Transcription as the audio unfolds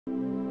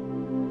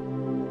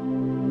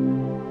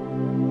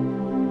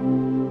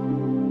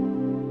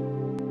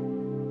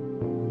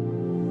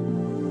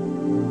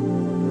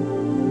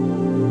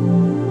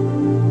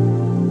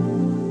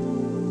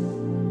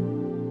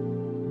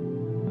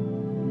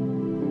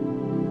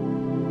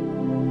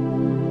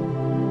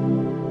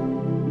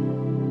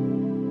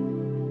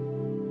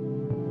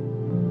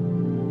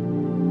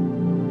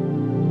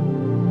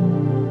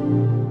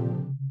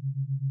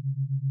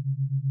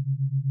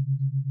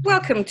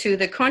Welcome to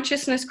the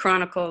Consciousness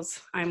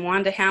Chronicles. I'm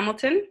Wanda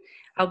Hamilton.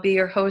 I'll be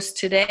your host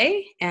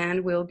today,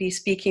 and we'll be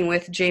speaking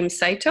with James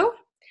Saito.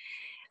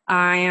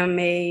 I am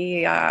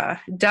a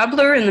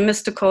dabbler in the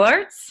mystical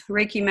arts,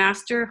 Reiki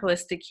master,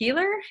 holistic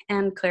healer,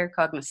 and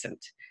claircognizant.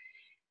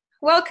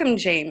 Welcome,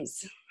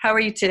 James. How are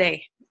you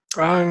today?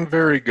 I'm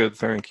very good,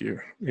 thank you.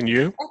 And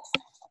you?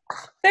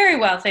 Very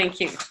well, thank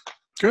you.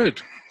 Good,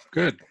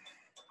 good.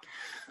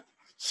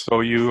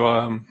 So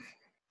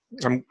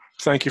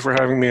thank you for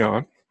having me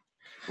on.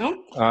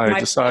 Oh, I my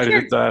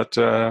decided pleasure.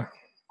 that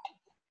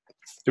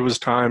it was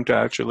time to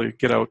actually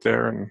get out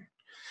there and,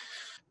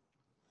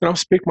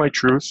 speak my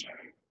truth.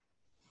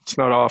 It's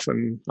not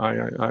often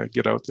I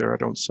get out there. I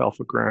don't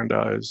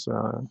self-aggrandize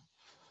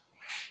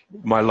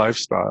my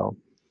lifestyle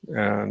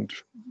and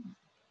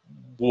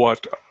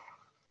what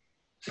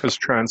has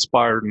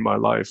transpired in my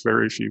life.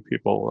 Very few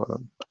people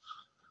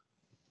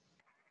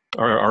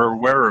are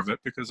aware of it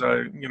because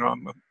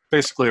I'm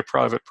basically a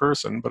private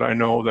person, but I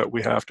know that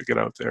we have to get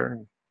out there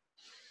and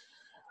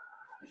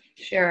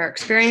Share our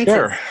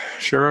experiences.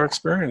 Share our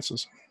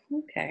experiences.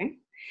 Okay.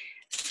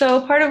 So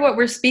part of what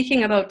we're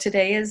speaking about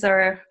today is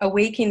our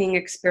awakening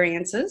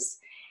experiences.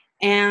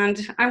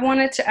 And I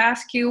wanted to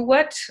ask you,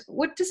 what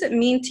does it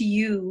mean to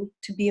you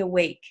to be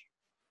awake?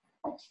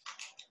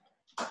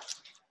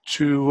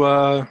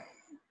 To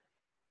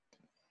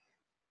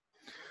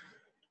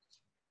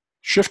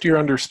shift your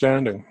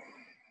understanding,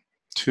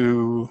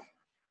 to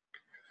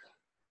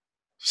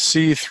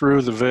see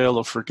through the veil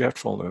of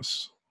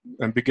forgetfulness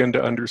and begin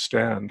to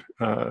understand.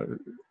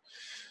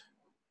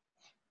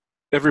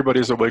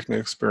 Everybody's awakening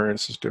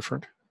experience is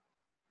different.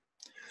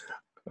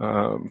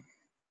 But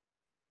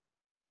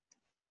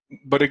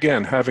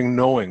again,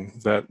 knowing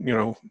that,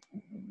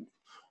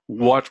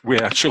 what we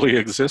actually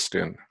exist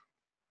in,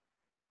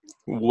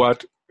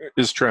 what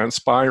is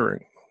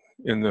transpiring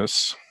in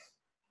this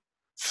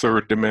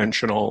third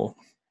dimensional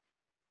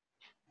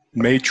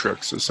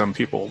matrix, as some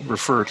people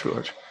refer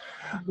to it,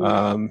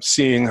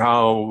 seeing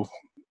how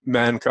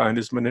mankind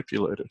is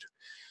manipulated,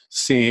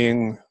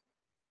 seeing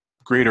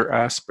greater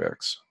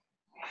aspects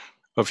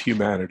of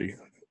humanity,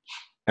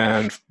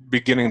 and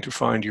beginning to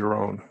find your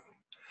own,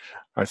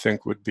 I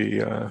think would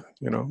be,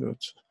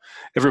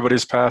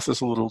 everybody's path is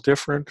a little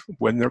different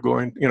when they're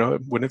going,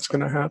 when it's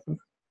going to happen.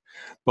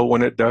 But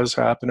when it does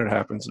happen, it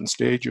happens in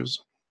stages.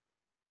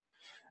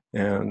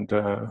 And,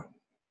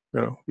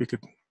 we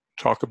could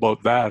talk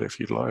about that if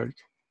you'd like.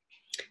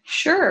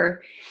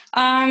 Sure.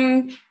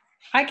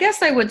 I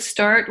guess I would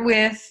start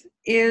with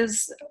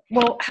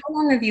how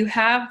long have you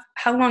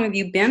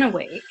been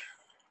awake?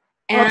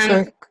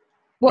 And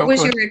what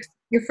was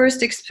your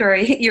first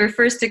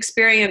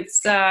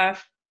experience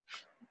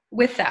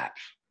with that?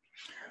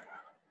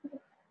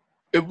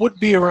 It would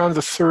be around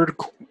the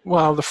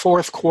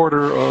fourth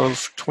quarter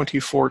of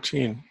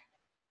 2014.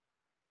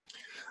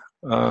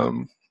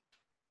 I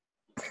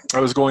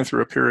was going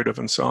through a period of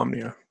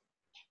insomnia,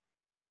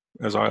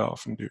 as I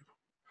often do.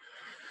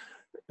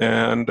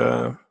 And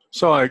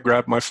so I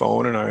grabbed my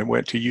phone and I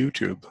went to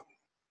YouTube.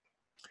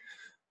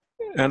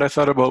 And I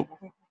thought about,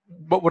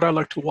 what would I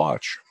like to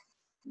watch?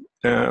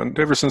 And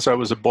ever since I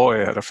was a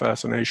boy, I had a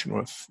fascination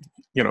with,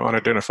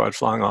 unidentified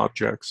flying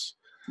objects.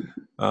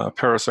 I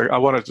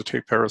wanted to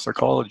take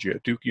parapsychology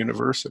at Duke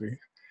University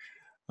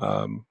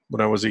when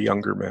I was a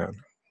younger man.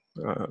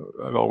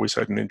 I've always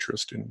had an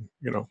interest in,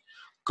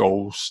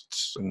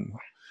 ghosts and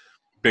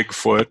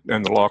Bigfoot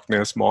and the Loch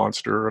Ness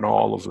Monster and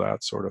all of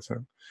that sort of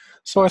thing.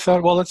 So I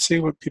thought, well, let's see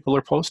what people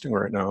are posting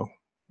right now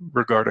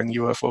regarding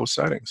UFO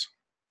sightings.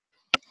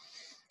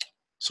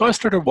 So I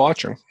started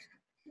watching,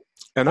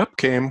 and up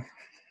came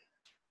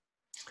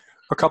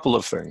a couple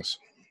of things.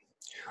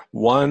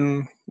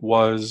 One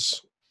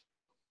was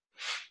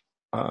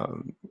a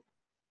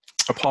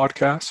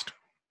podcast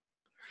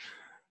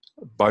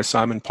by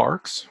Simon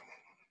Parks.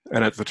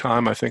 And at the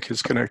time, I think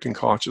his Connecting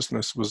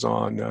Consciousness was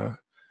on.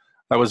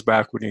 That was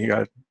back when he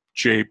had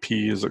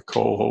JP as a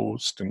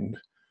co-host and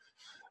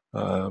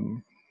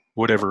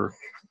whatever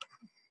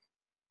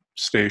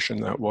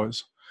station that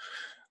was.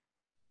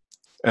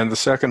 And the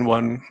second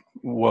one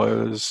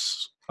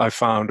was I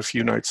found a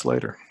few nights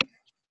later.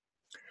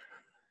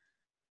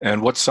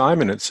 And what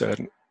Simon had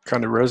said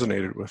kind of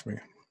resonated with me.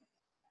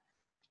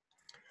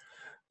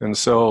 And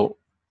so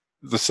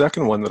the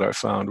second one that I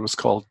found was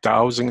called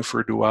Dowsing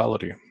for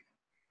Duality.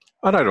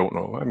 And I don't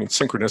know. I mean,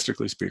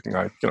 synchronistically speaking,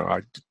 I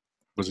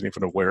wasn't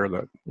even aware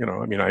that,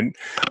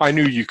 I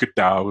knew you could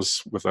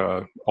douse with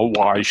a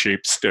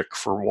Y-shaped stick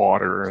for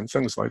water and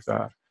things like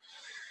that.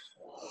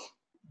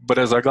 But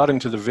as I got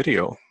into the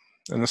video,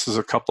 and this is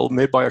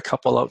made by a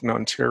couple out in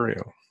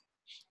Ontario,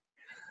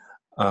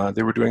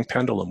 they were doing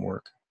pendulum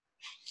work.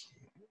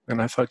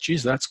 And I thought,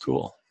 geez, that's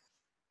cool.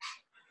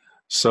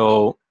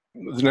 So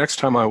the next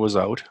time I was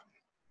out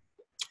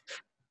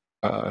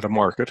at a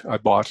market, I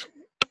bought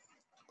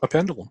a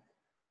pendulum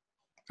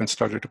and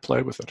started to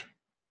play with it.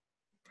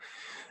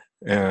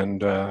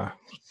 And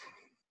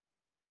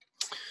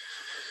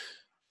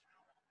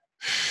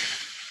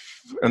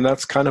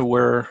that's kind of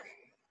where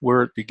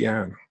it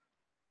began.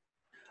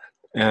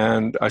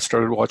 And I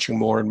started watching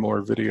more and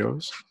more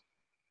videos,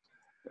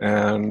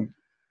 and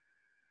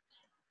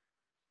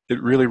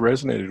it really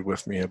resonated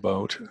with me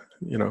about,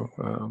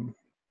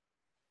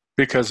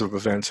 because of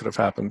events that have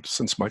happened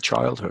since my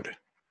childhood,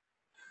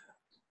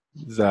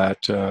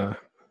 that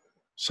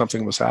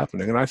something was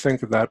happening. And I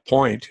think at that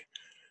point,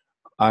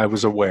 I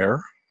was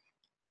aware,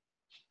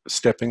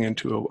 stepping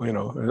into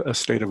a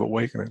state of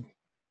awakening.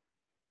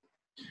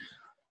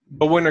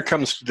 But when it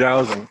comes to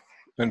dowsing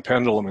and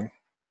penduluming,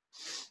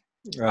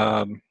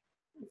 I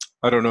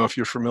don't know if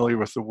you're familiar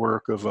with the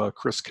work of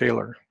Chris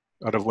Kaler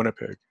out of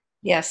Winnipeg.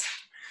 Yes.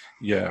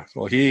 Yeah,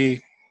 well,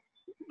 he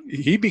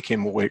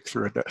became awake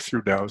through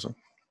dowsing.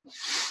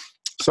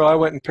 So I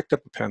went and picked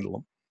up a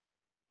pendulum,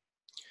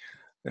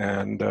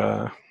 and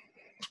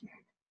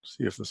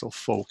see if this will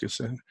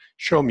focus in.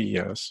 Show me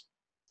yes.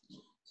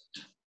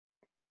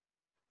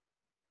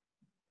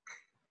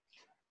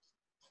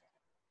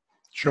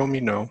 Show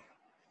me no.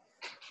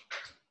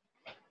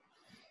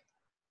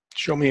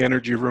 Show me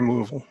energy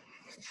removal.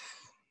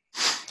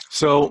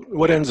 So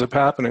what ends up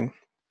happening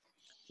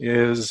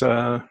is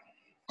I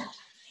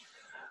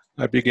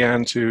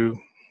began to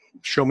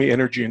show me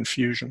energy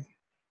infusion.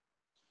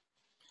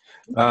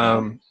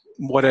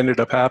 What ended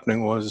up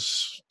happening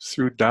was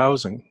through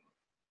dowsing,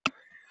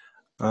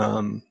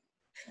 I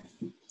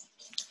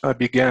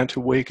began to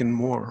awaken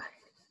more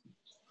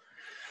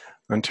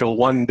until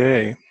one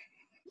day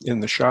in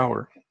the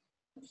shower,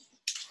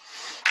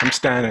 I'm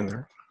standing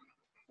there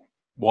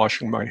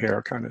washing my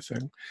hair kind of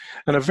thing,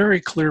 and a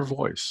very clear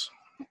voice,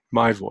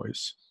 my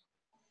voice,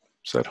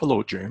 said,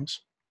 "Hello,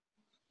 James."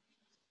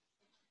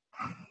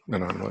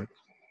 And I'm like,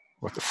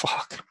 what the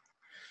fuck?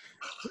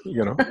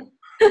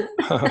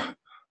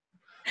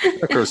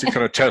 Of course, you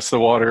kind of test the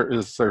water.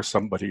 Is there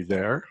somebody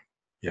there?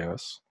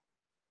 Yes.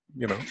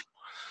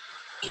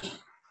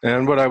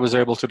 And what I was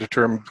able to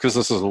determine, because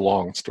this is a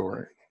long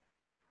story,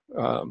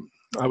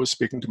 I was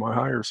speaking to my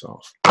higher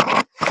self.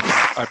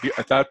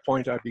 At that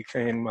point, I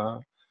became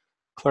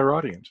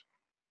clairaudient.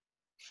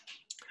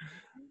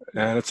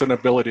 And it's an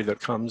ability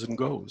that comes and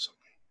goes.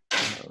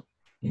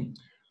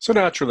 So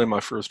naturally,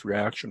 my first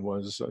reaction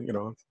was,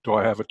 do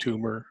I have a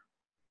tumor?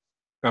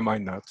 Am I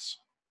nuts?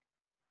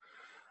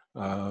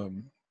 Fair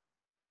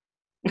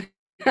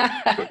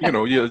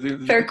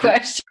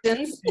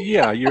questions.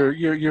 Yeah, your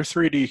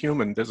 3D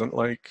human doesn't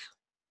like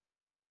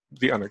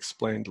the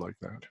unexplained like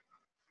that.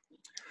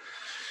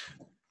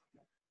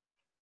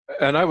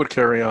 And I would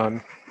carry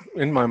on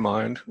in my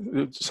mind.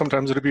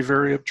 Sometimes it'd be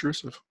very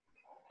intrusive,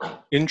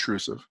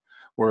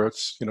 where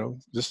it's,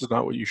 this is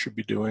not what you should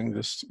be doing,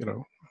 this,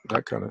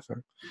 that kind of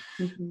thing.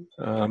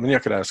 Mm-hmm. And I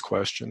could ask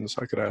questions.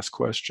 I could ask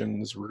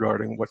questions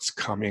regarding what's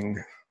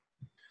coming,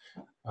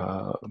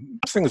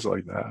 things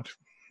like that.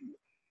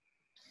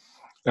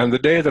 And the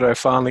day that I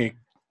finally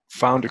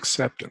found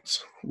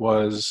acceptance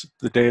was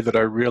the day that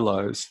I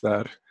realized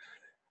that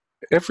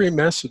every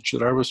message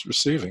that I was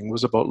receiving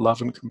was about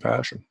love and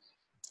compassion.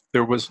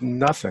 There was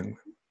nothing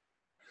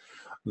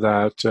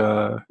that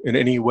in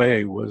any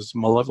way was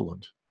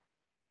malevolent.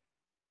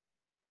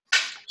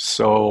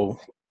 So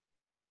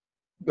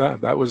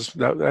that was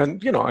that.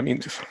 And,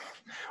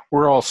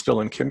 we're all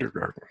still in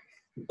kindergarten.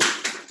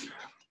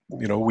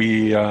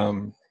 We,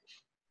 our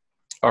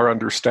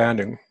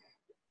understanding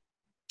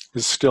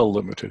is still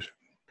limited,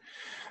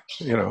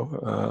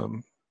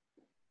 but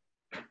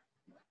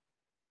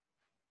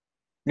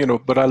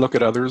I look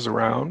at others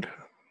around,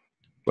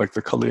 like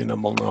the Kalina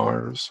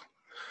Molnars,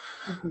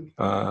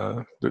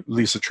 the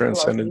Lisa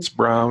Transcendence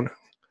Brown,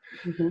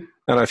 and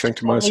I think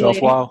to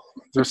myself, wow,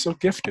 they're so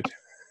gifted,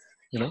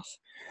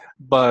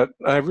 but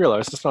I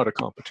realize it's not a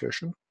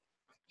competition.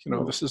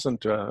 This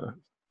isn't,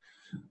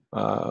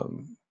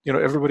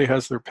 everybody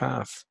has their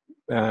path.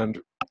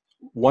 And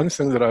one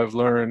thing that I've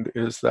learned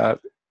is that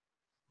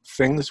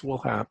things will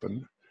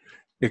happen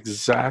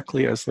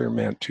exactly as they're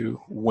meant to,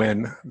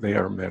 when they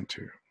are meant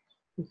to.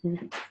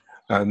 Mm-hmm.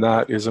 And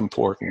that is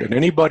important. And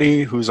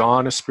anybody who's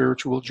on a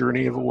spiritual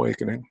journey of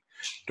awakening,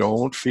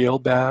 don't feel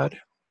bad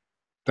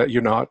that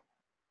you're not,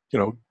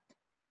 you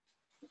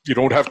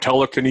don't have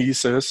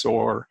telekinesis,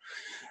 or,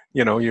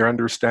 your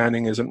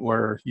understanding isn't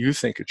where you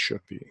think it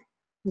should be.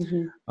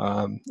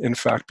 Mm-hmm. In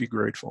fact, be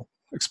grateful.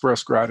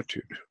 Express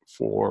gratitude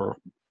for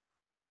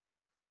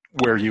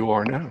where you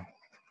are now.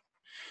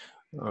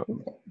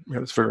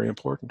 It's very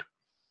important.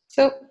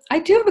 So I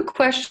do have a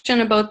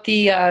question about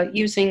the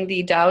using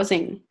the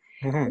dowsing.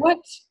 Mm-hmm.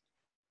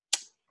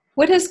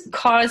 What is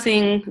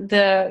causing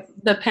the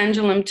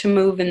pendulum to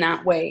move in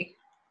that way?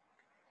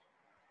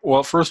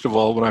 Well, first of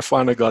all, when I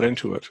finally got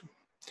into it,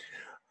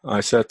 I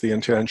set the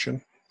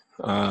intention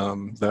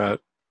that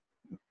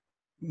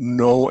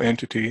no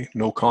entity,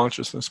 no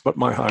consciousness, but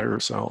my higher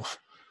self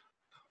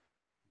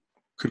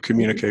could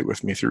communicate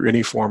with me through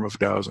any form of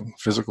dowsing,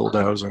 physical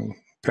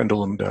dowsing,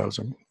 pendulum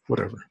dowsing,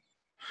 whatever.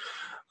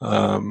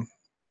 And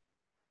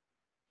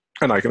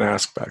I can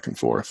ask back and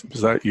forth,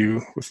 is that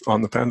you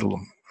on the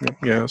pendulum?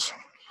 Yes.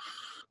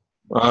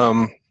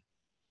 I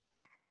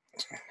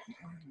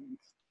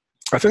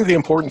think the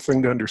important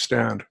thing to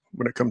understand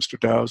when it comes to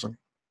dowsing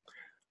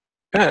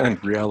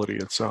and reality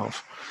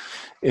itself,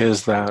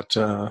 is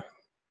that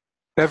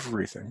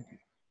everything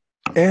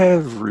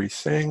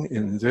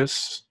in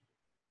this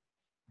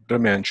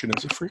dimension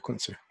is a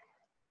frequency.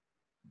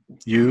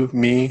 You,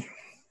 me,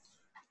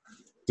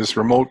 this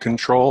remote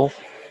control,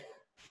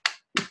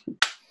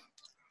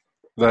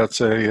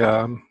 that's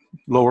a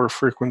lower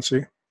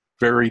frequency,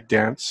 very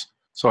dense,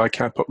 so I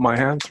can't put my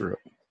hand through it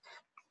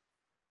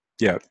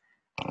yet.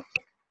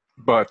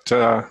 But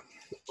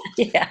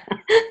Yeah.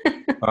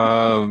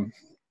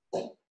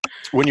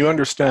 when you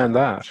understand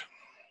that,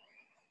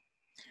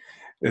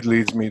 it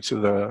leads me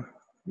to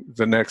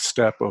the next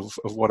step of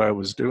what I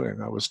was doing.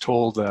 I was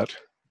told that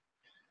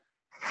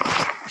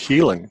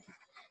healing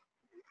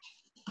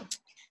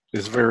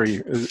is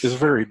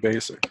very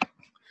basic.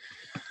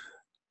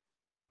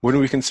 When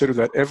we consider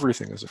that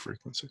everything is a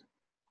frequency,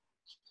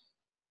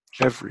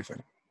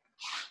 everything,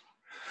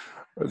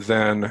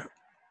 then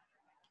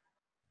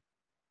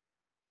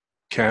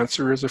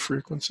cancer is a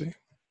frequency,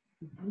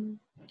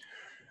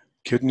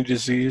 kidney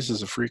disease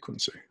is a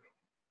frequency.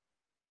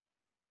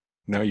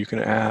 Now you can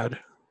add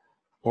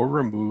or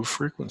remove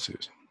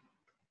frequencies.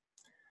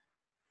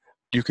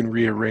 You can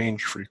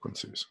rearrange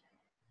frequencies.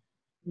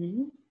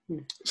 Mm-hmm.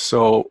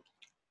 So,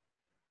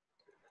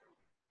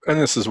 and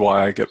this is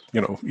why I get,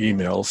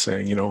 emails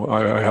saying,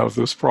 I have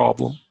this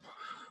problem.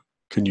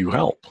 Can you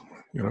help?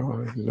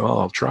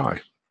 I'll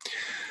try.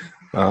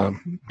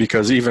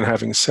 Because even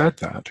having said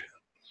that,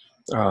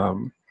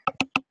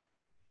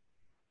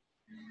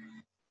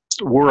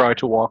 were I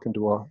to walk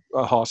into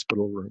a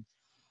hospital room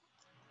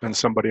and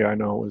somebody I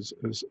know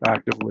is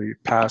actively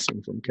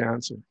passing from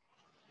cancer,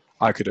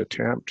 I could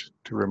attempt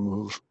to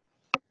remove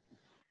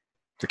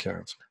the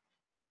cancer.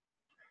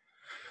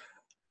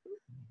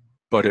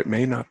 But it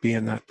may not be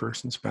in that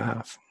person's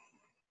path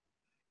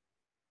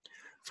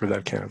for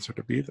that cancer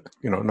to be there,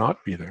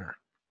 not be there.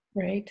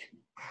 Right.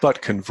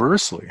 But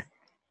conversely,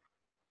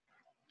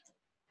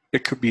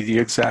 it could be the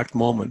exact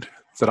moment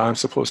that I'm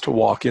supposed to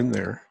walk in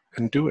there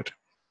and do it.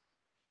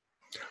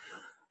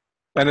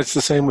 And it's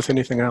the same with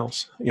anything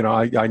else.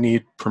 I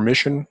need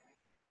permission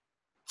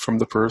from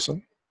the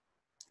person.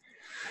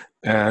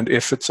 And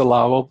if it's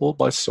allowable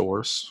by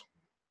source,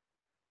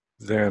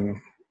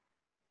 then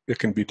it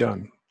can be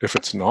done. If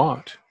it's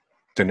not,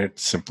 then it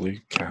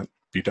simply can't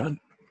be done.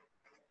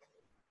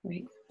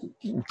 Right.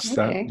 It's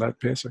Okay. that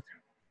basic.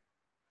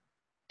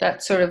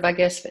 That sort of, I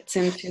guess, fits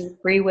into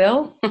free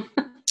will.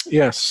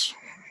 Yes.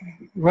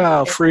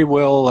 Well, free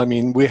will,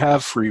 we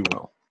have free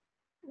will.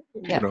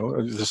 Yeah.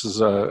 This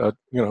is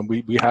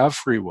we have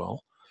free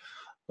will.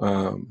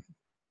 But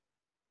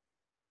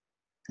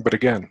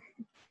again,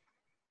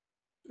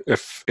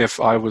 if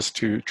I was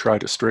to try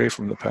to stray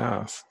from the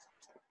path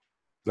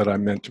that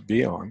I'm meant to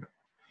be on,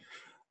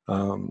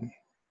 and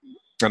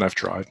I've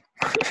tried,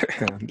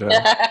 and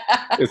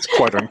it's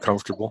quite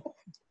uncomfortable.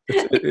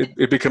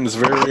 It becomes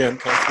very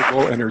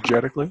uncomfortable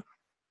energetically.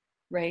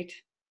 Right.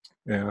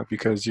 Yeah,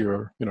 because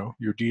you're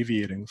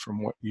deviating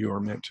from what you are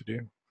meant to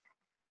do.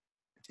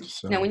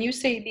 So, now, when you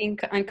say being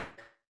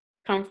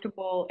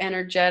uncomfortable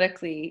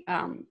energetically,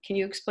 can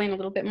you explain a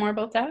little bit more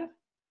about that?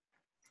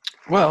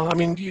 well,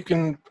 you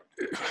can.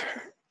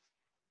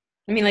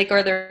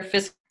 Are there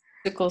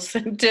physical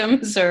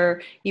symptoms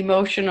or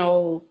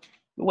emotional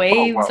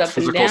waves up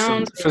and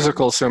down?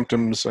 Physical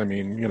symptoms.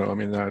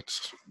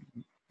 That's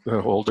a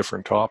whole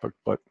different topic.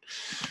 But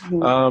you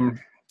know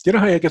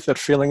how you get that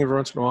feeling every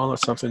once in a while that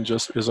something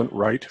just isn't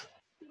right?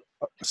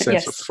 A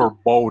sense of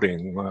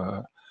foreboding,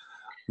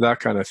 that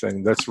kind of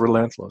thing. That's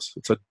relentless.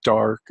 It's a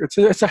dark. It's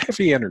a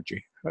heavy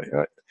energy.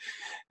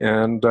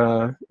 And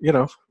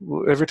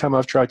every time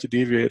I've tried to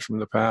deviate from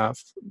the path,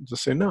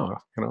 just say no.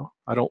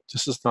 I don't.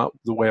 This is not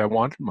the way I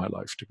wanted my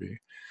life to be.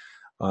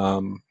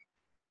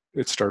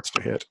 It starts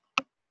to hit.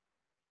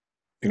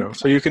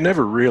 So you can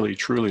never really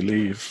truly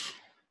leave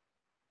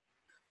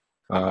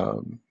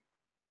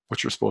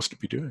what you're supposed to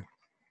be doing.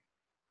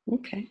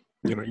 Okay.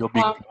 You'll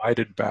be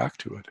guided back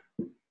to it.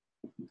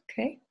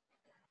 Okay.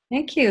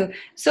 Thank you.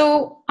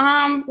 So,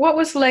 what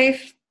was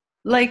life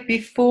like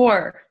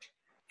before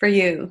for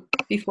you,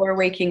 before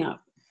waking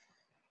up?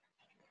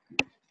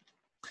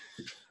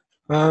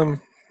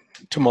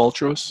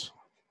 Tumultuous.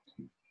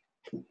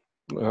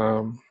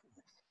 I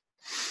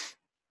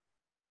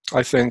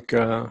think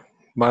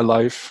my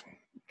life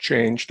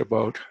changed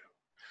about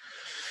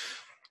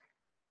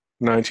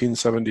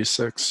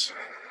 1976.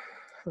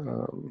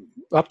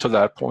 Up to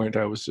that point,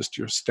 I was just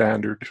your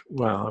standard.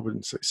 Well, I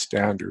wouldn't say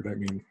standard.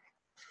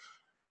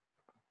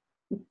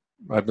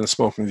 I've been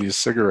smoking these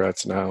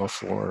cigarettes now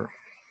for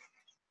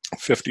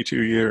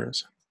 52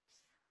 years.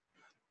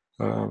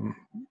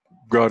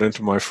 Got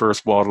into my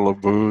first bottle of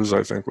booze,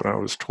 I think, when I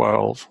was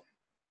 12.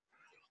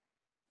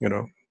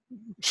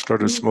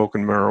 Started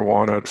smoking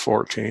marijuana at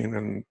 14,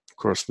 and of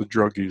course the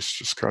drug use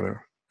just kind of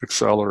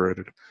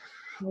accelerated.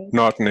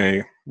 Not in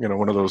a,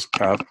 one of those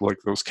Catholic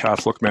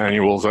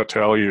manuals that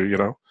tell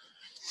you,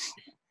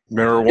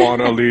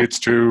 marijuana leads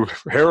to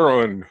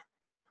heroin,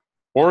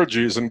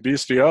 orgies, and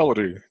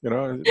bestiality.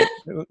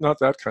 Not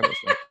that kind of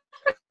thing.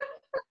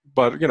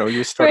 but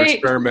you start Right.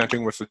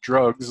 experimenting with the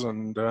drugs,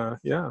 and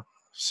yeah.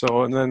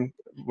 So, and then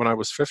when I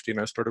was 15,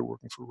 I started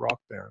working for rock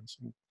bands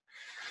and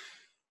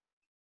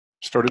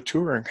started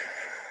touring,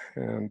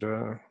 and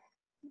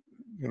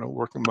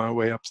working my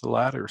way up the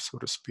ladder, so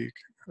to speak.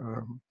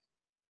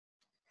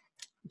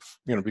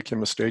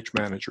 Became a stage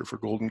manager for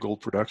Golden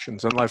Gold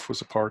Productions, and life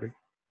was a party.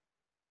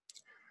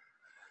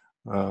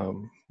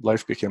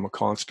 Life became a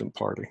constant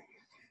party.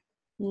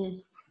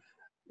 Mm.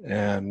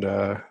 And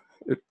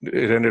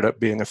it ended up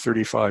being a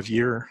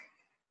 35-year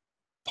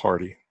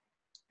party,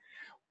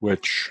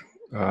 which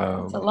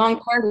It's a long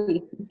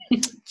party.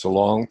 it's a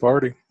long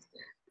party.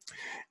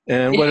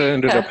 And what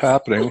ended up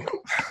happening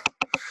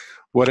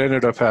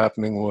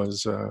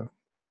was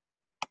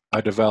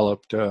I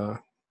developed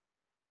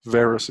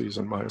varices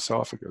in my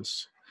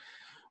esophagus,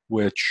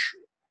 which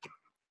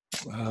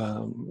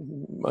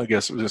I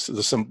guess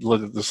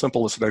the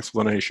simplest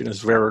explanation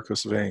is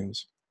varicose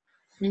veins.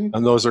 Mm-hmm.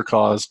 And those are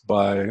caused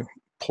by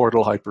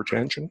portal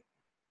hypertension,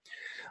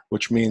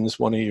 which means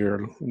one of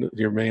your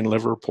main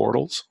liver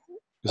portals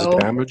is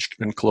damaged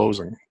and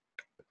closing.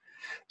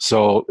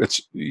 So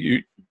it's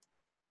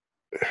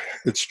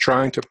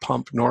trying to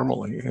pump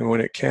normally, and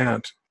when it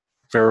can't,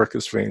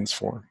 varicose veins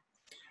form.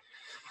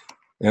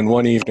 And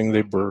one evening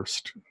they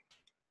burst,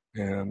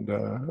 and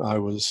I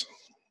was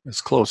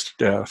as close to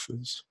death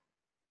as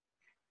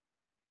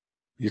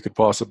you could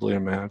possibly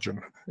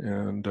imagine.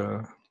 And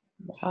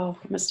wow,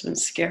 it must have been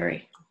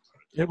scary.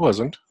 It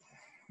wasn't.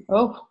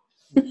 Oh.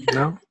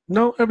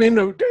 No. I mean,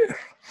 no,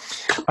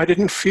 I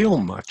didn't feel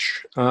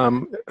much.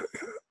 When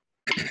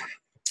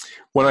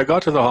I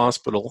got to the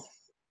hospital,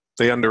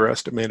 they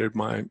underestimated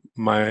my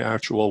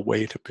actual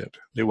weight a bit.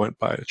 They went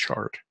by a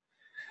chart.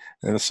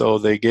 And so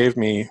they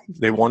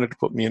wanted to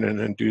put me in an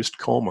induced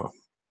coma,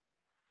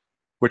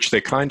 which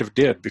they kind of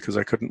did because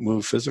I couldn't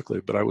move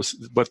physically. But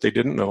what they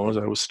didn't know is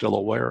I was still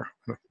aware,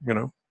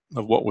 of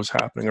what was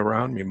happening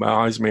around me. My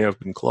eyes may have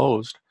been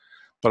closed,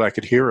 but I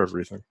could hear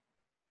everything,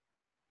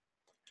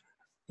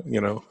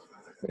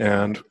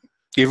 and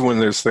even when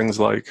there's things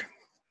like,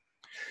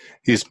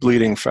 he's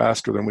bleeding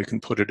faster than we can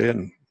put it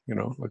in,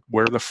 like,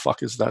 where the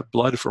fuck is that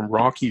blood from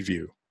Rocky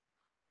View?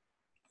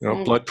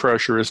 Blood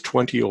pressure is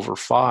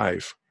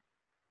 20/5.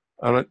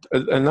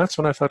 And that's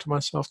when I thought to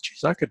myself,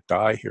 geez, I could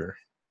die here.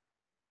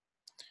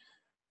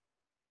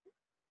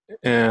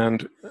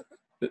 And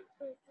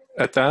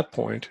at that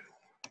point,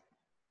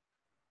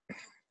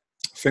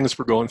 things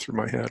were going through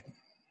my head.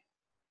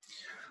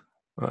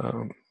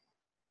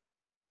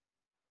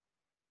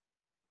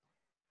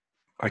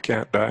 I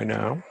can't die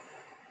now.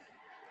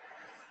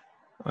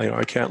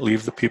 I can't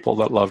leave the people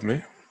that love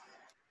me.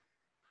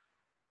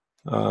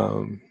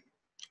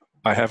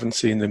 I haven't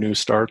seen the new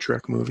Star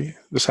Trek movie.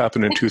 This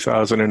happened in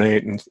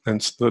 2008,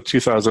 and the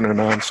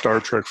 2009 Star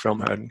Trek film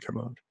hadn't come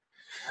out.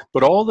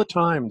 But all the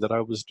time that I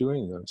was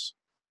doing this,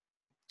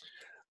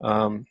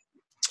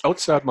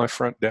 outside my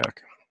front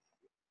deck,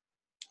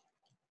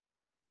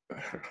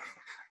 there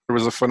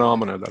was a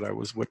phenomena that I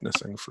was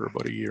witnessing for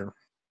about a year.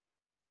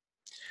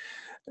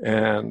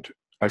 And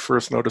I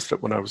first noticed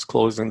it when I was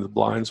closing the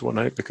blinds one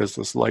night, because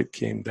this light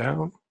came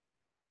down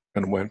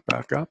and went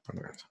back up. And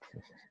I was,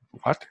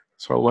 what?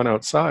 So I went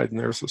outside, and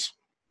there's this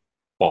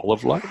ball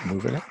of light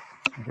moving up.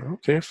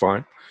 Okay,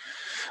 fine.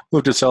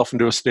 Moved itself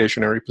into a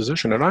stationary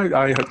position, and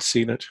I had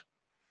seen it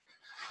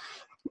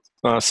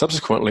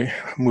subsequently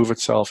move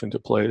itself into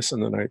place in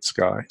the night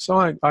sky. So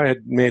I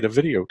had made a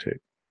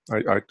videotape.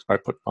 I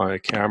put my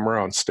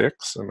camera on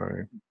sticks, and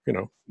I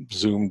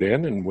zoomed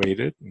in and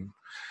waited, and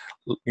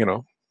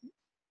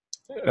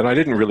and I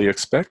didn't really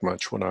expect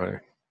much when I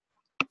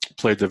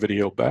played the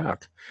video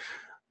back.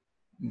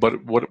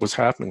 But what was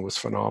happening was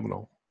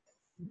phenomenal.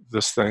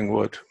 This thing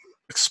would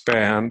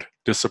expand,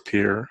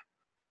 disappear,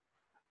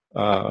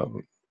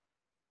 all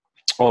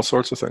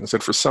sorts of things.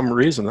 And for some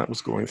reason, that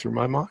was going through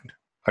my mind.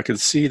 I could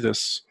see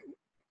this,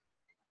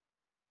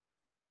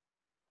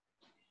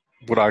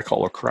 what I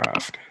call a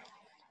craft.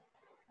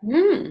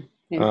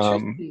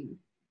 Interesting.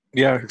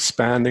 Yeah,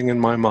 expanding in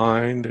my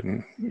mind,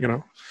 and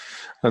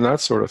and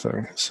that sort of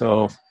thing.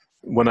 So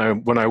when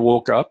I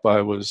woke up,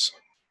 I was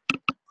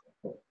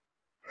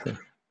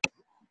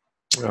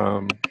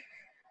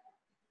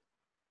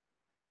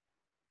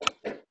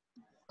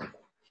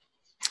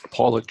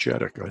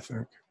apologetic, I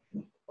think.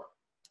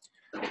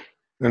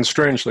 And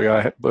strangely,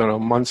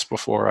 months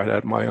before, I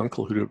had my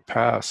uncle who had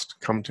passed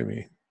come to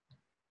me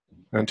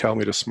and tell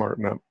me to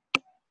smarten up.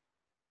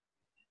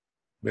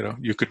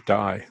 You could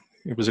die.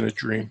 It was in a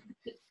dream.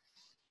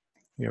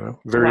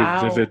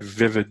 Very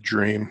vivid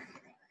dream.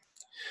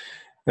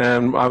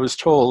 And I was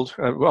told,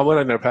 what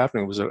ended up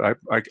happening was that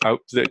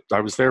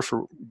I was there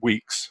for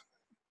weeks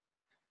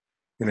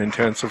in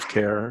intensive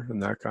care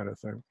and that kind of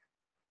thing.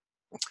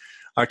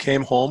 I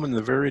came home, and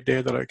the very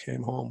day that I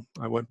came home,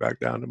 I went back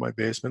down to my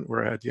basement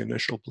where I had the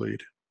initial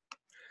bleed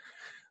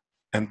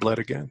and bled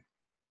again.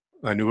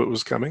 I knew it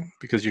was coming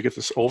because you get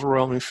this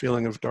overwhelming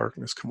feeling of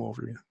darkness come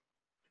over you,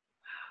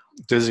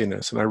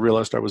 dizziness, and I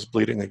realized I was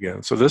bleeding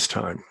again. So this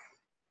time,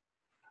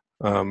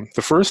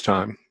 the first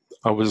time,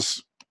 I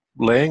was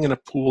laying in a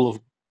pool of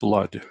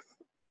blood.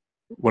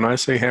 When I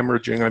say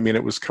hemorrhaging, I mean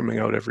it was coming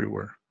out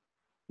everywhere.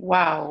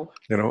 Wow.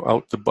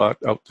 Out the butt,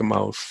 out the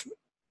mouth,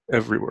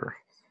 everywhere.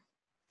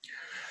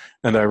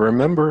 And I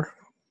remember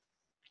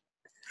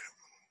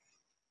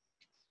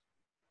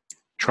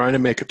trying to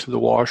make it to the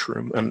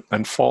washroom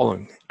and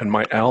falling, and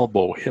my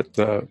elbow hit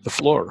the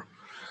floor,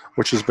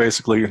 which is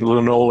basically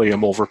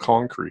linoleum over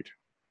concrete.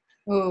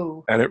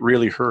 Ooh. And it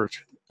really hurt.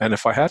 And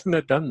if I hadn't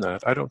have done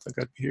that, I don't think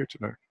I'd be here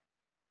tonight.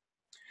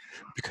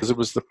 Because it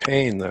was the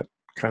pain that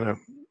kind of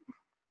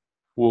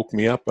woke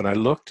me up, and I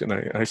looked and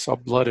I saw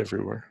blood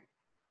everywhere.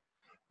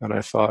 And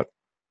I thought,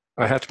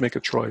 I had to make a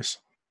choice.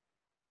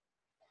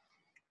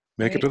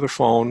 Make it to the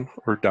phone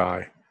or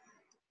die.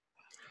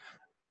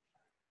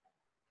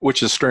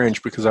 Which is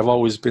strange because I've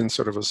always been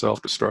sort of a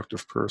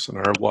self-destructive person,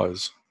 or I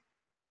was.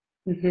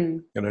 Mm-hmm.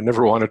 And I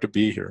never wanted to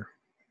be here.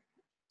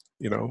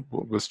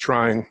 Was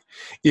trying,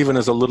 even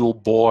as a little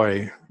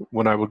boy,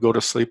 when I would go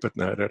to sleep at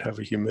night, I'd have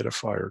a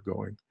humidifier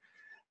going.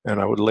 And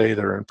I would lay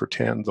there and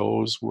pretend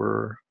those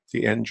were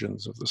the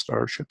engines of the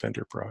Starship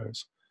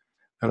Enterprise.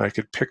 And I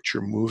could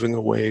picture moving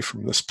away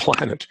from this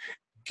planet,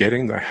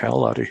 getting the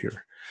hell out of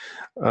here.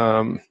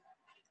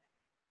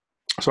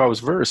 So I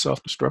was a very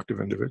self-destructive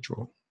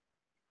individual,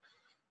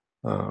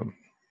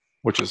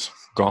 which is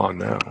gone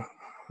now.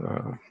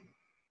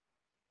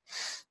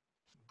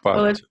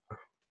 But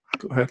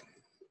go ahead.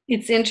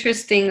 It's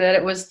interesting that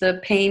it was the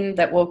pain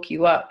that woke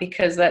you up,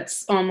 because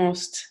that's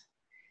almost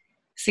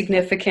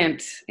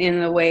significant in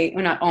the way,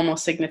 well, not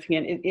almost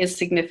significant, it is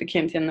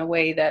significant in the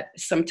way that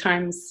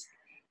sometimes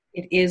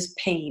it is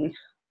pain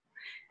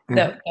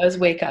that does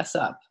wake us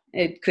up.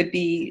 It could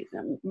be,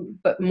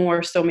 but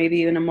more so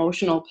maybe an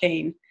emotional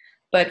pain.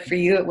 But for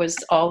you, it was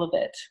all of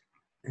it.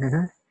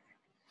 Mm-hmm.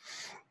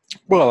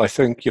 Well, I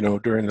think,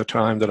 during the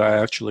time that I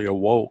actually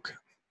awoke,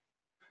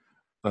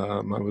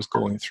 I was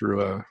going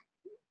through a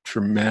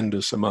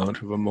tremendous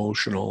amount of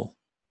emotional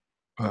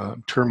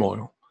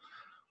turmoil,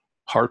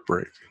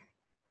 heartbreak.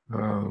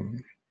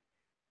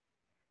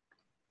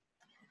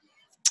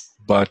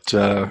 But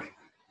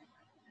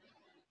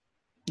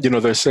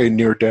they say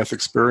near-death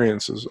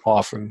experiences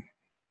often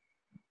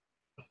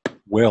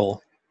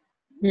will,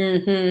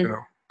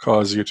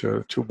 cause you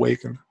to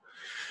awaken.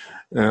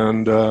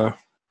 And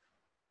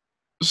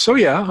so,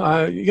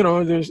 yeah,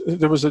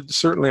 there was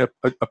certainly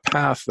a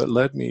path that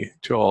led me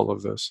to all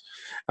of this.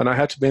 And I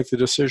had to make the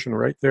decision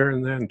right there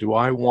and then. Do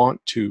I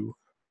want to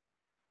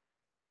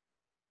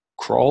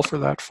crawl for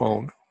that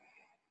phone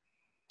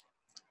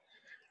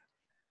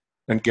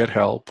and get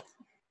help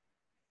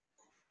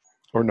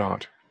or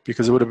not?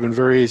 Because it would have been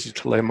very easy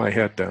to lay my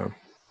head down,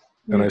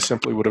 and I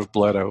simply would have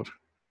bled out.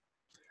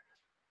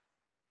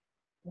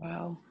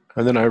 Wow.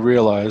 And then I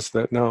realized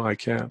that, no, I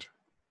can't.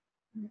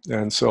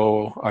 And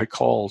so I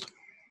called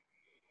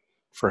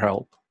for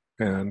help.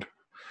 And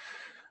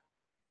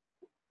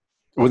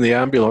when the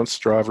ambulance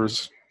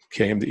drivers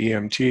came, the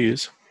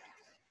EMTs,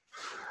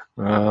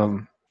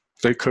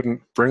 they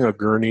couldn't bring a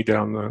gurney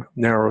down the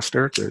narrow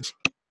staircase.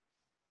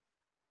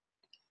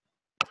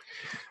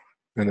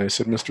 And they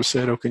said, Mr.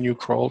 Saito, can you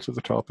crawl to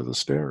the top of the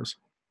stairs?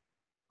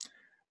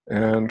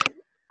 And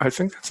I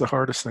think that's the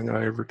hardest thing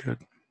I ever did.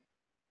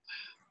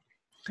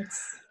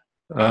 That's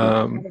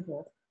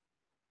incredible.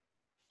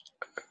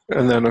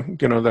 And then,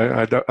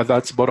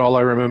 that's about all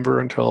I remember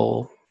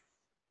until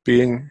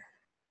being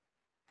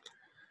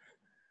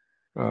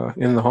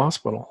in the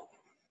hospital.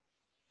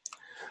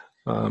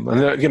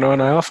 And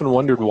I often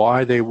wondered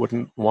why they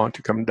wouldn't want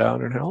to come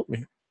down and help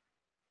me.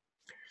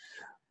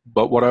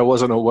 But what I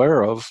wasn't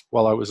aware of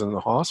while I was in the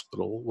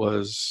hospital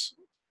was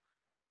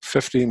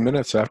 15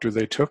 minutes after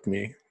they took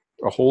me,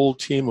 a whole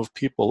team of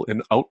people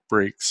in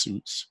outbreak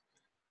suits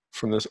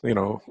from this,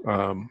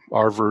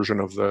 our version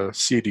of the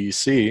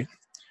CDC,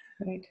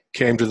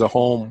 came to the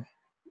home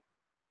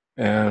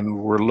and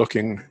were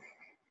looking,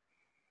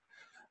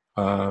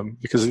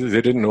 because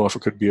they didn't know if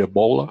it could be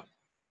Ebola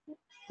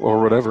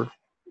or whatever.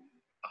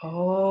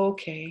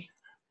 Okay.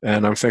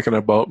 And I'm thinking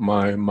about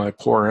my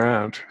poor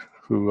aunt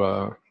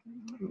who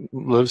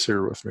lives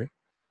here with me.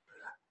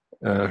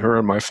 Her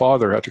and my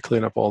father had to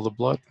clean up all the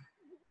blood.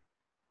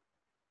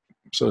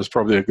 So it's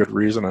probably a good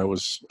reason I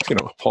was,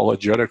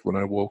 apologetic when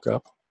I woke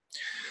up.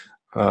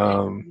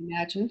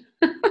 Imagine.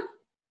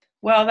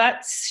 Well,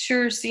 that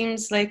sure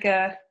seems like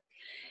a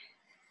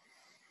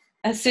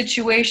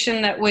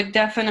situation that would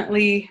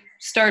definitely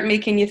start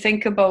making you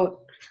think about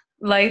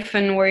life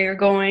and where you're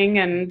going,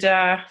 and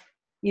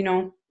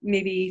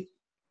maybe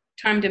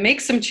time to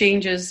make some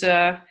changes,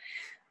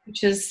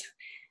 which is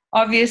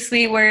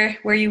obviously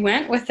where you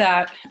went with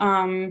that.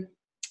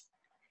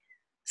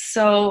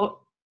 So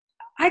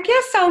I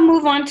guess I'll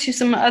move on to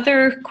some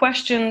other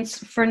questions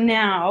for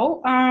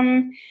now.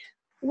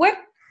 What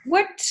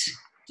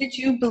did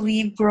you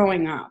believe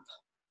growing up?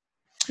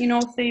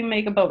 Say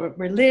make about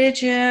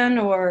religion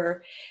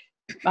or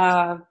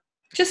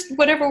just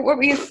whatever. What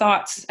were your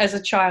thoughts as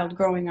a child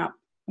growing up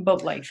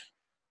about life?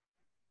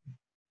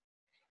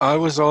 I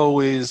was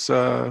always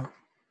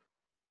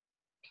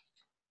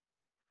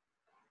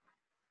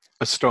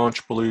a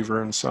staunch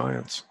believer in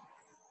science.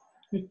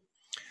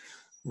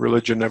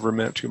 Religion never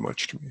meant too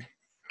much to me.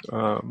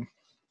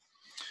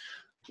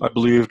 I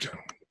believed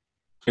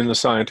in the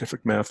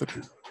scientific method,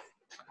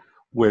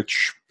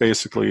 which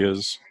basically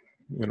is,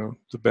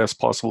 the best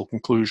possible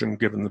conclusion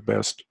given the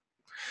best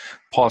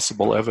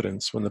possible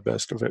evidence when the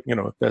best of it,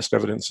 best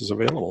evidence is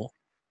available.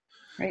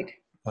 Right.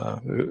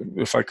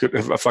 If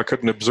I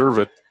couldn't observe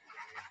it,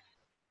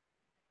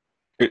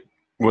 it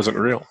wasn't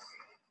real.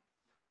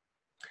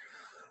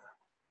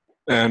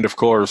 And of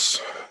course,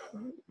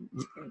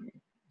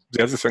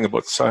 the other thing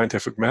about the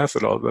scientific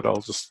method that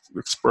I'll just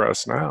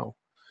express now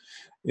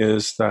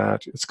is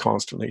that it's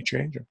constantly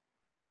changing.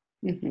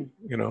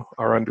 Mm-hmm.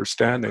 Our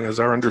understanding, as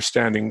our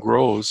understanding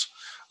grows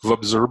of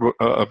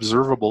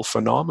observable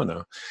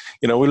phenomena,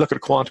 we look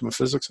at quantum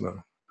physics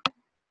now,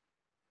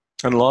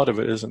 and a lot of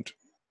it isn't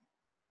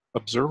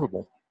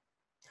observable.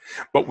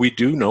 But we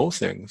do know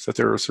things, that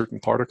there are certain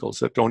particles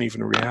that don't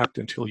even react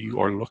until you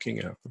are looking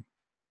at them,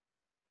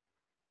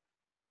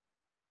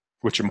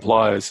 which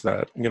implies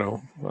that,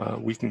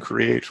 we can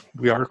create,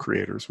 we are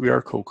creators, we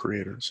are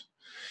co-creators,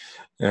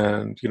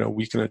 and,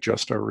 we can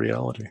adjust our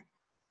reality.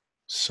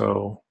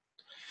 So,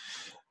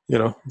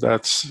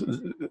 it's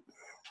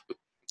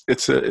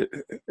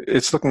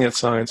looking at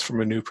science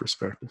from a new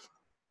perspective.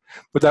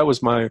 But that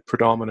was my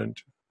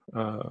predominant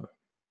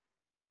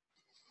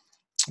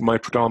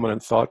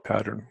thought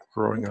pattern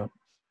growing up.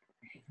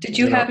 Did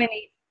you have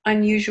any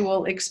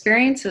unusual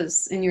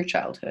experiences in your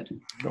childhood?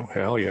 Oh,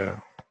 hell yeah.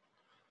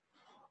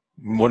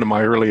 One of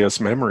my earliest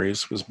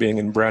memories was being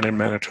in Brandon,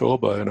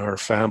 Manitoba in our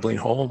family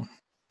home.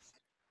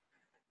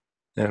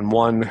 And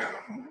one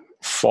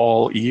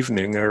fall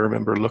evening, I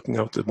remember looking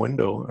out the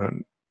window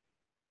and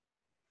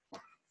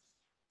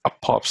up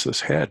pops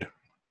this head.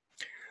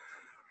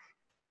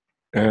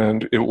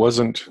 And it was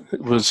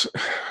the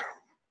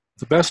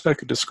best I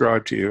could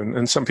describe to you.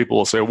 And some people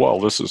will say, well,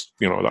 this is,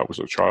 that was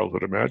a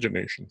childhood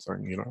imagination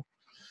thing,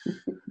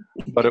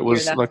 But it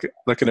was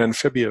like an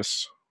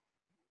amphibious,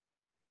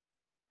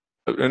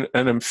 an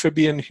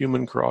amphibian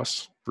human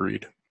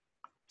crossbreed.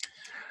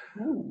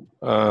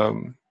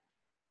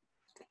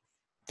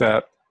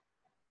 That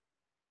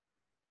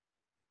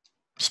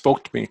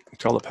spoke to me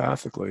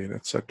telepathically, and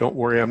it said, don't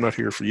worry, I'm not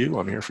here for you,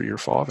 I'm here for your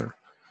father.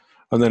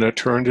 And then it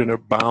turned and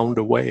it bounded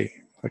away,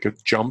 like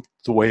it jumped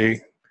the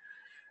way.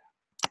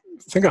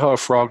 Think of how a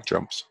frog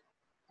jumps.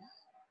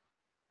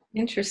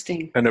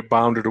 Interesting. And it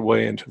bounded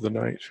away into the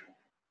night.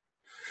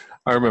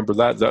 I remember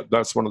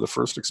that's one of the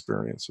first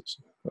experiences.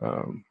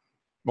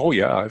 Oh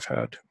yeah, I've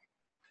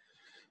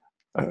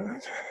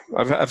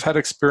had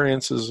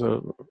experiences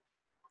of,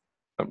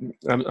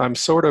 I'm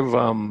sort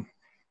of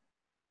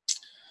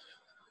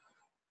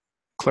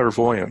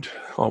clairvoyant,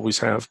 always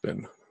have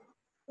been.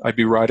 I'd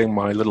be riding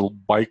my little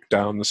bike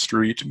down the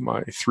street,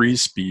 my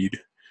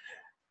 3-speed,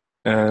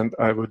 and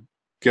I would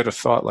get a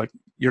thought like,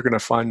 you're going to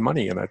find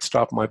money. And I'd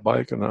stop my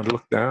bike and I'd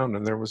look down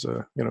and there was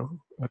a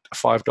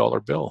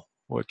 $5 bill,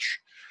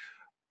 which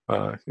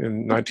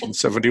in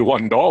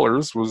 1971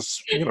 dollars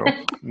was,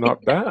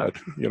 not bad,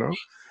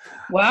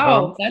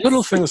 Wow.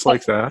 Little things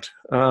like that.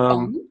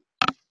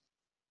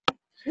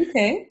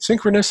 Okay.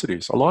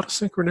 Synchronicities, a lot of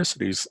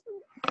synchronicities.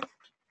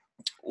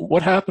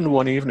 What happened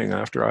one evening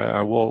after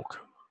I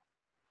woke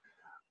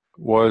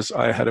was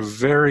I had a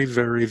very,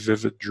 very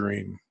vivid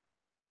dream.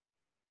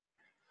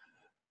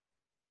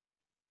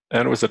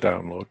 And it was a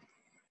download.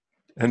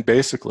 And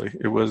basically,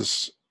 it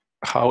was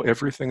how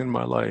everything in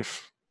my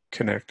life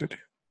connected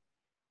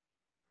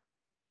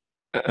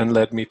and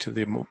led me to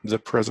the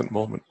present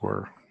moment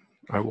where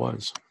I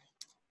was.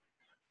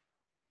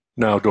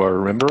 Now, do I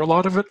remember a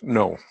lot of it?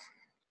 No.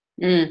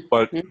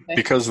 But okay.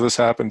 Because this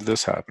happened,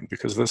 this happened.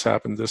 Because this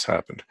happened, this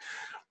happened.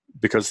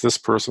 Because this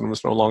person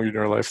was no longer in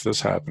your life, this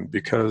happened.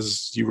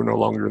 Because you were no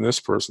longer in this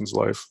person's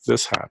life,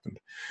 this happened.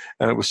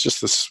 And it was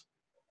just this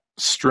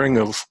string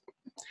of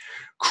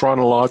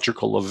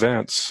chronological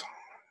events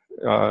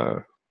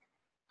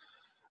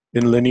in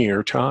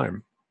linear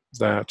time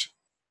that,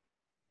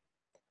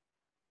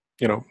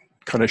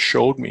 kind of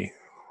showed me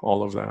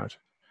all of that.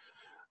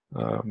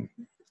 And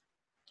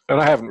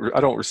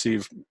I don't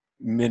receive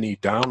many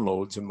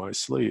downloads in my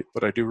sleep,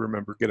 but I do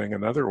remember getting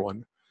another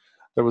one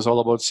that was all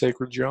about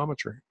sacred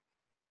geometry.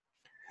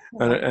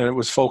 And it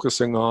was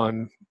focusing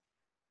on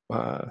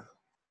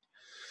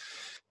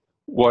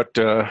what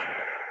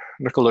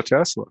Nikola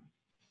Tesla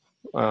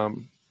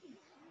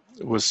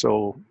was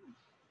so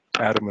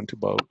adamant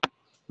about,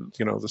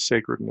 the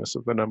sacredness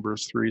of the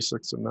numbers 3,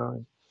 6, and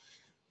 9.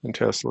 And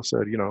Tesla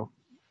said,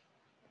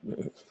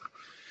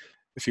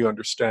 if you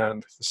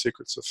understand the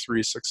secrets of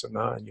 3, 6, and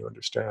 9, you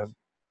understand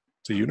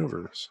the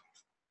universe.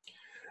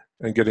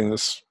 And getting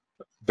this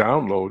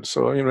download.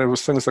 So, it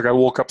was things like I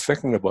woke up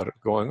thinking about it,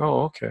 going,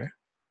 oh, okay.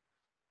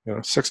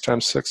 6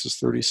 times 6 is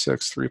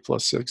 36. 3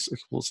 plus 6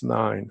 equals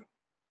 9.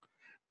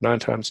 9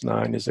 times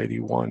 9 is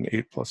 81.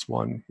 8 plus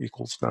 1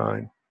 equals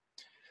 9.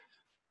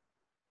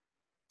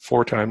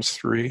 4 times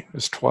 3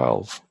 is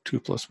 12. 2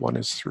 plus 1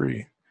 is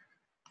 3.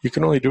 You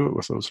can only do it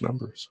with those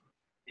numbers.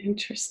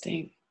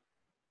 Interesting.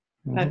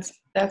 Mhm.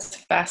 That's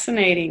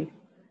fascinating.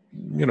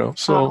 You know,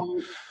 so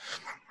Um,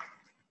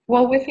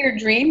 well, with your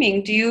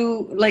dreaming, do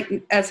you, like,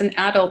 as an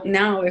adult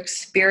now,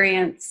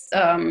 experience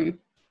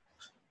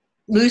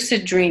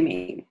lucid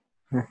dreaming,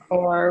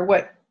 or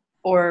what,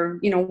 or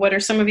what are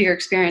some of your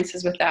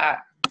experiences with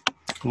that?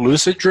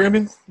 lucid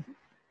dreaming,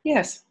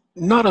 Yes.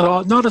 not at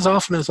all, not as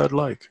often as I'd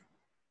like.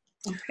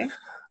 Okay.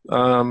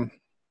 Um,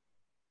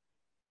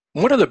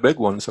 One of the big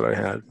ones that I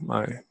had,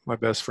 my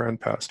best friend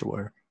passed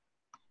away,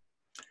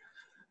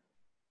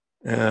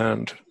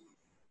 and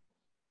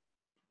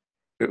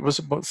it was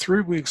about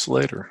 3 weeks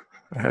later.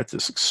 I had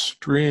this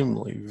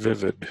extremely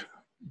vivid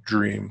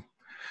dream.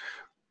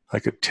 I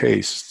could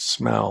taste,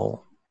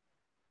 smell.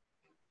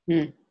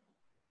 Hmm.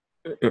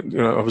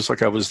 It was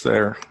like I was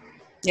there.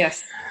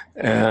 Yes.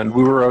 And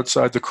we were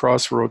outside the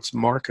Crossroads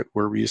Market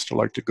where we used to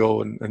like to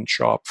go and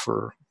shop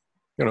for,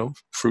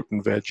 fruit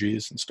and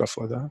veggies and stuff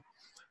like that.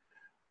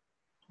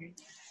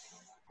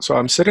 So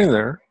I'm sitting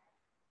there.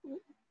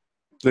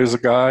 There's a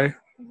guy,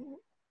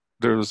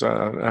 there's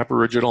an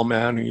Aboriginal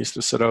man who used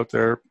to sit out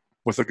there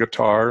with a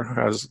guitar,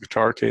 has the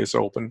guitar case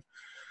open.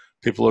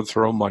 People would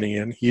throw money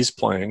in. He's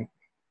playing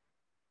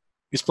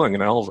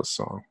an Elvis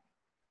song.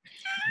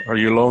 Are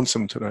you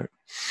lonesome tonight?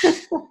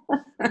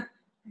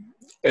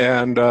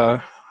 And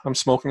I'm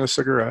smoking a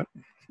cigarette.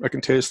 I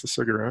can taste the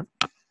cigarette.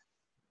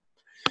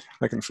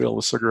 I can feel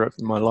the cigarette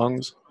in my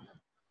lungs.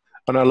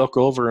 And I look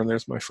over and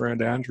there's my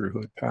friend Andrew who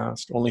had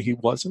passed, only he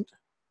wasn't.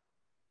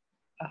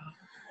 Oh.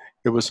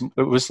 It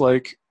was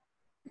like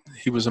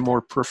he was a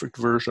more perfect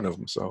version of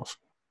himself.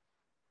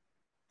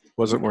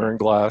 Wasn't wearing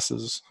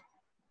glasses.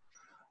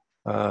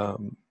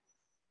 Um,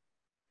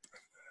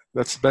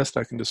 that's the best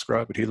I can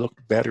describe it. He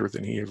looked better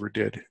than he ever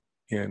did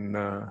in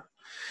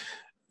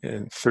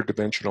third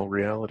dimensional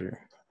reality.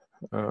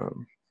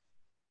 Um,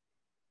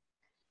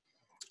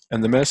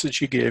 and the message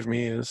he gave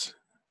me is,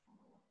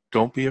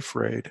 don't be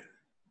afraid.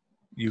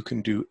 You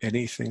can do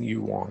anything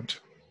you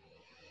want.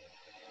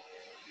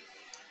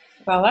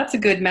 Well, that's a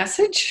good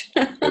message.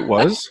 It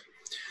was.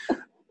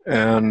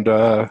 And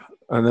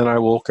then I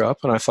woke up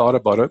and I thought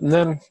about it. And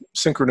then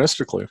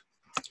synchronistically,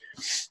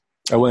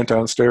 I went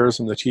downstairs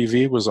and the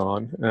TV was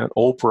on, and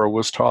Oprah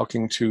was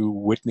talking to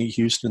Whitney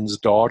Houston's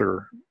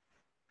daughter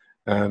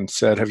and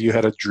said, have you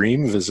had a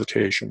dream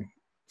visitation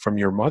from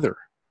your mother?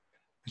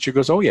 And she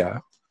goes, oh, yeah.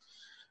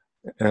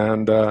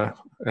 And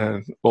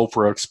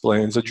Oprah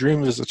explains a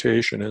dream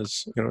visitation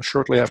is,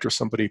 shortly after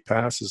somebody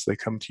passes, they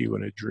come to you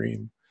in a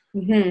dream.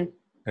 Mm-hmm.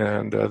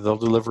 And they'll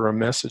deliver a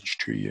message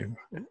to you.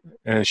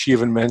 And she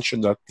even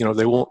mentioned that,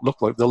 they'll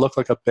look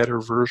like a better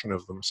version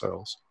of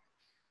themselves.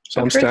 So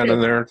I've I'm heard standing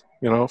this. there,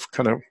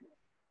 kind of,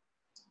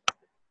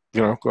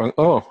 going,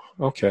 oh,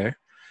 okay.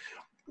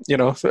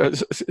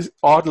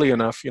 Oddly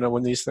enough,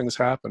 when these things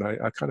happen,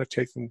 I kind of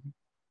take them,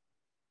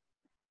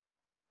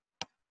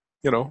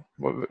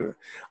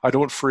 I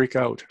don't freak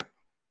out.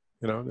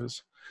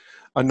 There's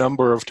a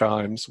number of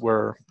times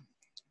where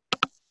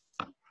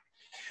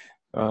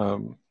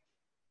um,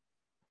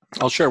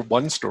 I'll share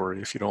one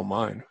story if you don't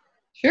mind.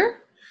 Sure.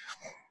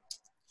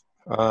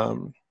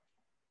 Um,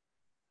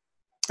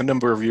 a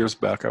number of years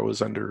back, I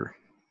was under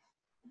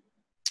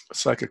a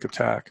psychic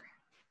attack.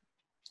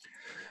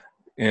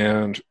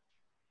 And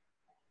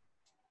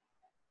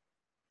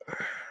it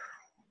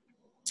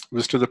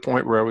was to the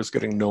point where I was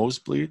getting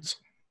nosebleeds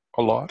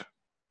a lot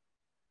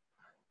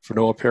for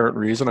no apparent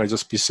reason. I'd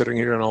just be sitting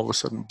here and all of a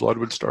sudden blood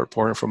would start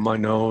pouring from my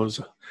nose.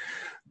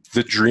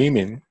 The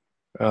dreaming,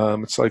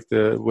 it's like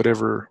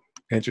whatever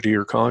entity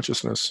or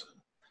consciousness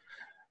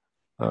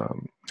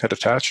had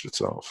attached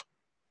itself,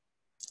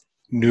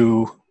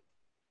 knew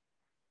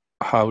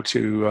how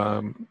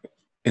to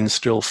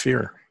instill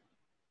fear.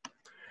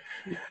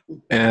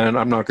 And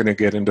I'm not going to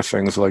get into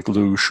things like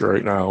Loosh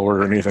right now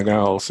or anything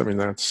else. I mean,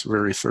 that's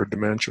very third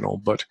dimensional.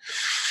 But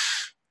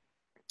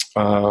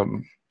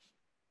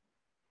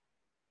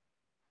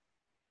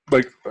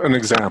like an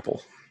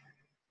example,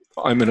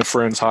 I'm in a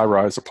friend's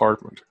high-rise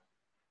apartment.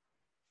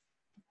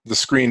 The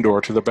screen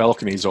door to the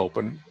balcony is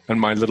open, and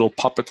my little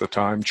pup at the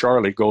time,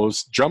 Charlie,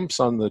 jumps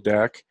on the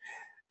deck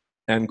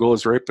and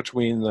goes right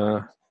between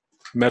the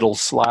metal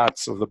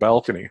slats of the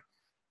balcony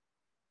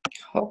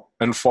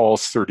and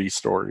falls 30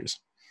 stories.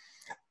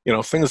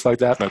 Things like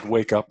that, and I'd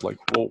wake up like,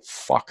 whoa,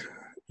 fuck,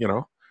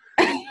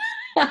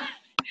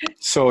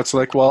 So it's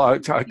like, well, I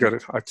got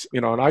it,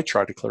 and I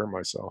tried to clear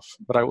myself,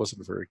 but I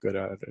wasn't very good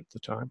at it at the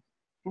time.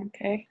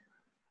 Okay.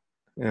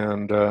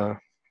 And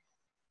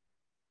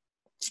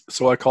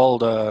so I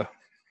called an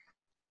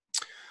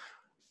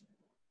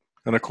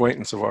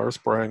acquaintance of ours,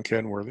 Brian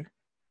Kenworthy,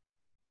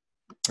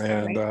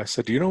 and I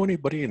said, do you know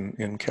anybody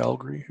in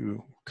Calgary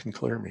who can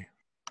clear me?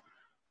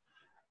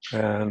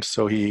 And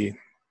so he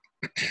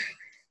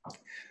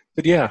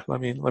said, yeah, let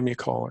me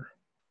call her.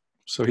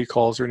 So he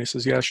calls her and he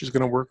says, yeah, she's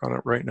going to work on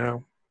it right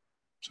now.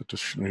 So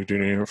does she need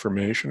any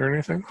information or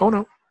anything? Oh,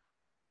 no.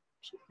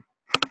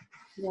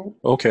 Yeah.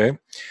 Okay.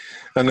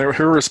 And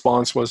her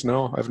response was,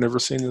 no, I've never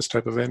seen this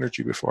type of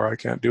energy before. I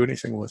can't do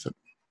anything with it.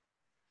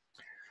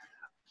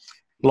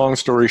 Long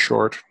story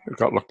short, it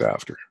got looked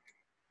after.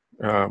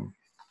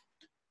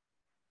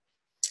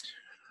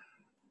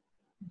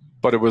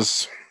 But it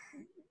was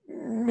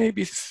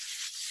maybe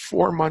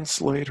 4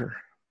 months later.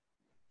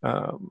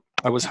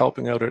 I was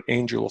helping out at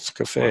Angel's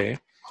Cafe,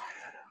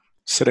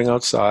 sitting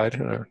outside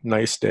on a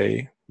nice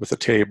day with a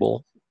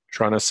table,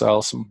 trying to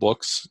sell some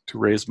books to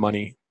raise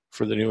money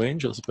for the new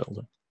Angels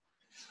building.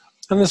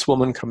 And this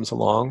woman comes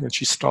along and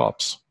she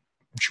stops.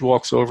 And she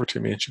walks over to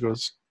me and she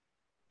goes,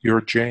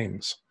 "You're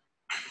James."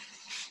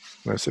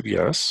 And I said,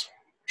 "Yes."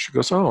 She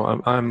goes,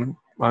 "Oh, I'm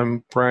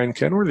Brian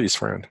Kenworthy's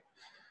friend."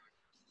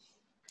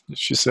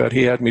 She said,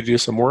 "He had me do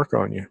some work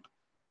on you."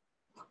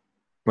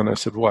 And I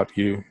said, "What?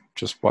 You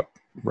just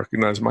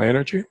recognize my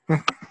energy?"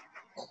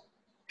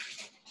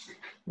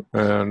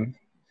 And,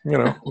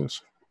 it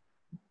was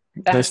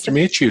nice to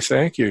meet you.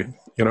 Thank you,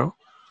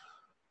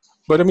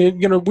 But I mean,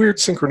 weird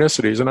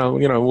synchronicities. And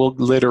we'll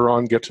later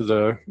on get to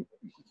the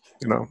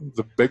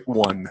big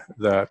one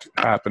that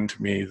happened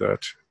to me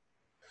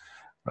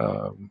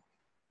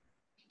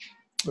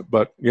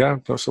but yeah,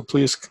 so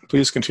please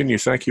continue.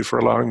 Thank you for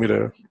allowing me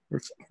to,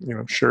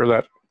 share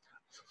that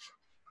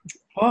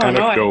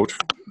anecdote.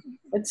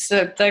 It's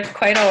they're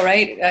quite all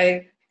right.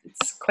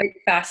 It's quite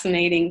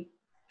fascinating.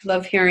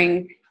 Love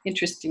hearing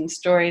interesting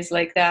stories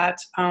like that.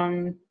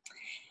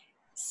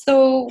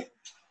 So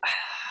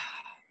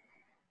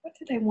what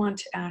did I want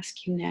to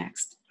ask you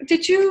next?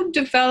 Did you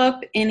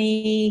develop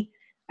any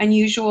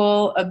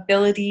unusual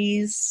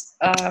abilities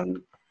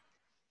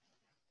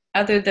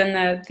other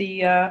than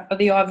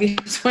the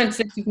obvious ones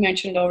that you've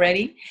mentioned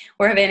already,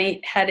 or have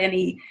had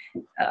any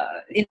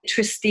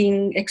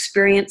interesting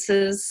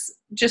experiences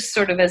just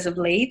sort of as of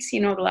late, the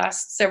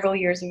last several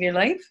years of your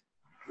life?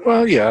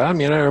 Well, yeah, I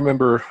mean, I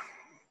remember,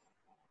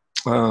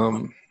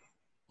 and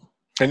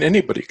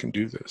anybody can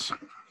do this.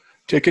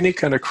 Take any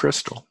kind of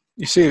crystal.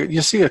 You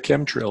see a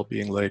chemtrail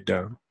being laid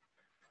down,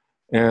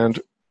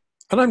 and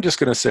I'm just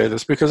going to say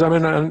this because I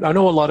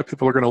know a lot of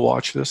people are going to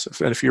watch this,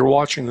 and if you're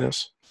watching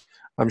this,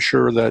 I'm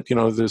sure that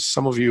there's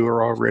some of you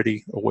are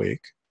already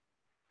awake,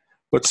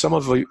 but some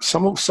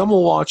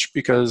will watch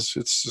because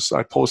it's just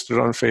I posted it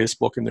on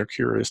Facebook and they're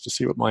curious to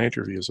see what my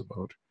interview is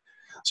about.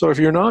 So if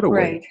you're not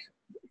awake,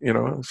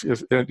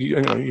 right.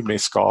 You may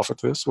scoff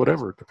at this,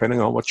 whatever, depending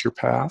on what your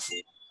path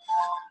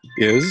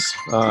is.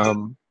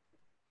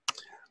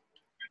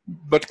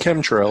 But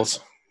chemtrails,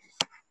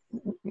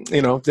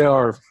 they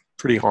are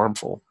pretty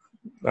harmful.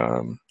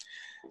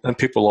 And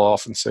people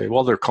often say,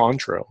 well, they're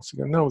contrails.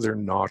 No, they're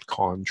not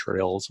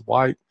contrails.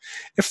 Why?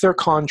 If they're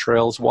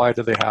contrails, why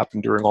do they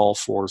happen during all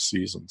 4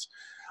 seasons?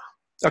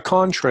 A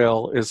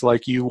contrail is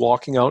like you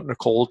walking out on a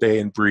cold day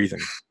and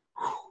breathing.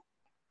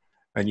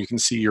 And you can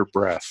see your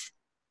breath,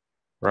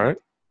 right?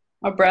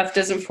 Our breath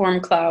doesn't form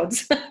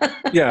clouds.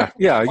 Yeah.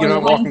 You're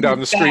not walking down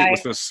the street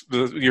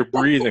with your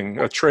breathing,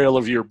 a trail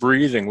of your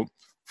breathing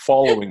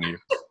following you.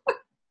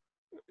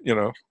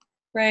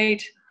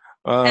 Right.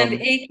 And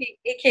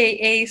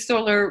AKA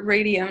solar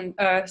radium,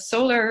 what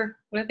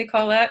do they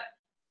call that?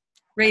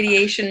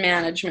 Radiation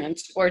management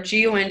or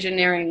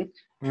geoengineering,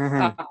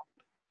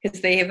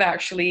 because they have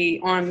actually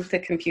on the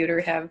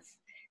computer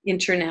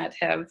internet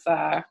have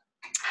the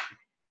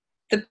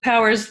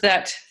powers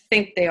that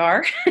think they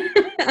are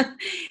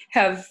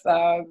have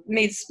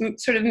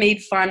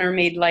made fun or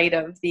made light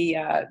of the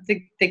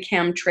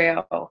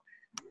chemtrail.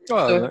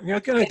 Well,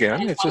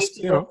 again, it's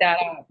just,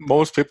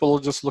 most people will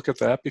just look at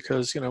that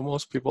because,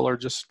 most people are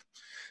just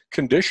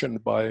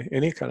conditioned by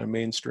any kind of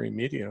mainstream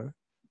media.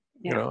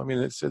 Yeah.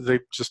 They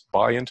just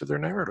buy into their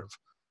narrative.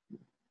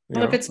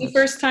 Well, if it's the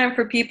first time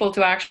for people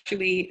to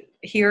actually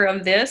hear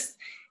of this,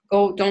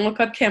 don't look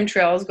up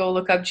chemtrails, go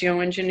look up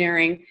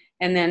geoengineering,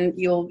 and then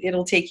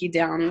it'll take you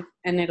down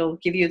and it'll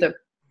give you the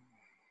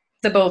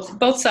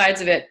both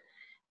sides of it.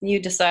 You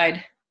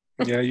decide.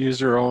 Yeah,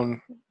 use your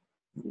own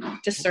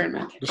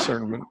discernment.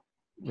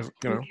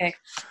 Okay.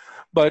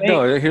 But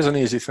no, here's an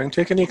easy thing.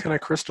 Take any kind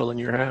of crystal in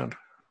your hand.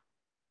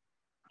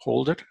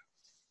 Hold it,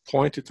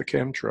 point at the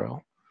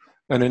chemtrail,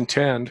 and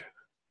intend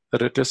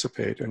that it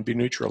dissipate and be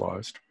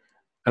neutralized.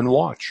 And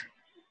watch.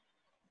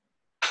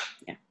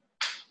 Yeah.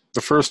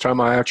 The first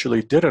time I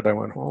actually did it, I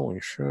went, holy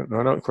shit. No,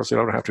 of course, I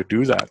don't have to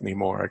do that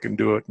anymore. I can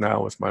do it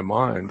now with my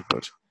mind.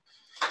 But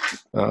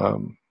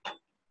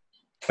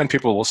and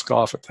people will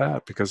scoff at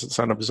that because it's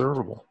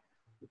unobservable.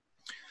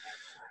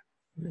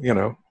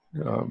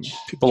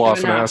 People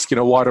often ask,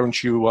 why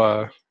don't you,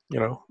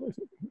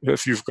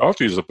 if you've got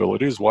these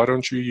abilities, why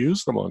don't you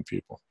use them on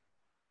people?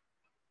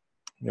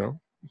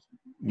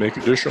 Make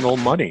additional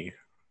money.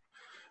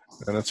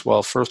 And it's,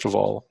 well, first of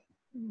all,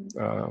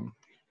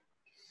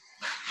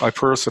 I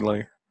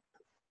personally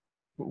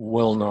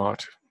will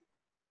not.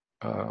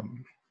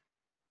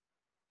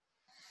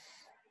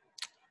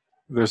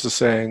 There's a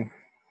saying,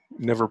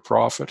 never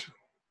profit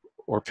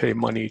or pay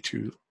money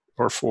to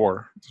or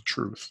for the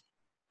truth.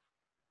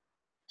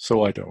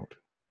 So I don't,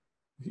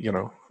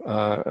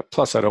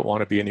 plus I don't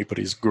want to be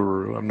anybody's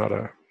guru.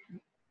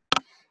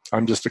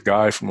 I'm just a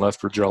guy from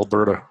Lethbridge,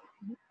 Alberta.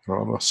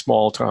 I'm a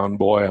small town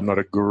boy. I'm not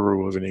a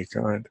guru of any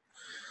kind.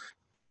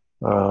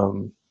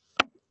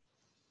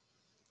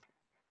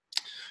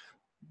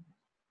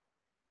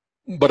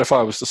 But if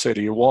I was to say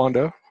to you,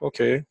 Wanda,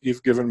 okay,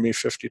 you've given me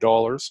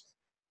 $50.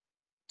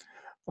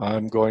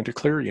 I'm going to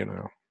clear you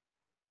now.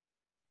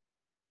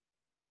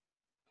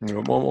 You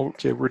know, well,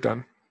 okay, we're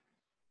done.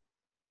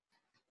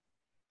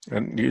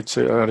 And you'd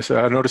say,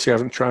 I notice you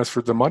haven't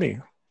transferred the money.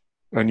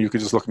 And you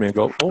could just look at me and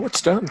go, oh,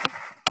 it's done.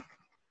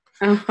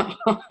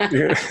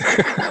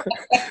 Yeah.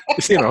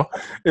 You know,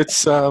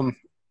 it's, you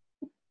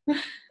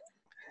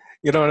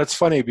know, and it's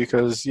funny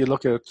because you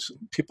look at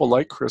people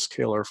like Chris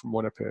Kaler from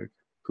Winnipeg,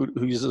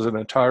 who uses an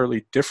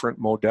entirely different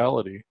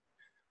modality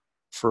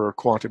for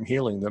quantum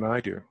healing than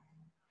I do.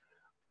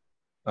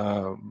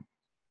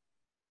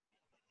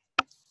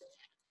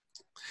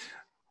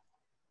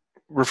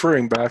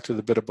 Referring back to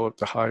the bit about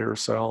the higher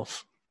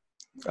self,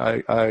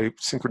 I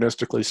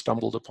synchronistically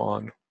stumbled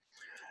upon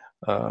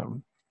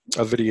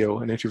a video,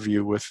 an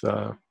interview with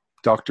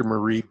Dr.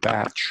 Marie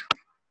Batch.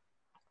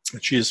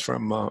 She's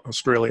from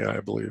Australia,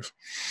 I believe.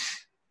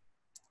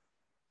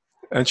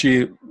 And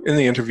she, in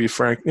the interview,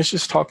 Frank, is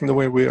just talking the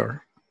way we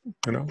are,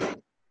 you know.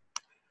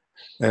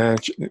 And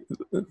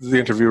the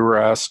interviewer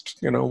asked,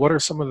 you know, what are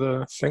some of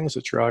the things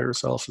that your higher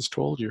self has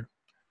told you?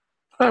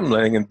 I'm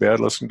laying in bed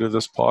listening to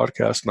this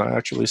podcast, and I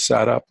actually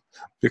sat up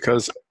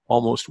because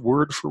almost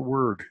word for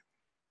word,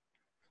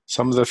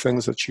 some of the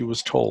things that she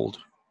was told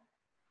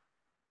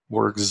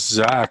were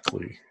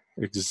exactly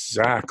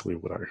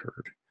what I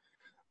heard,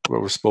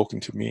 what was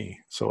spoken to me.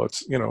 So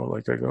it's, you know,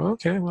 like I go,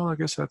 okay, well, I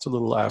guess that's a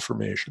little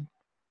affirmation,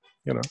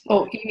 you know.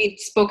 Oh, you mean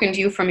spoken to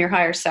you from your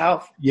higher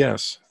self?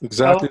 Yes,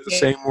 exactly. Okay. The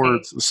same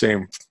words, the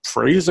same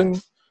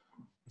phrasing,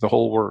 the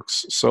whole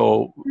works.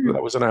 So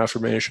that was an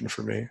affirmation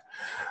for me.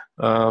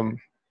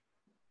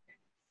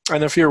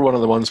 And if you're one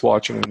of the ones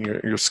watching and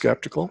you're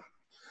skeptical,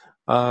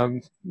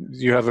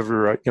 you have every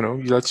right, you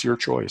know, that's your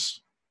choice.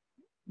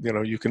 You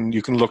know, you can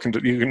look into,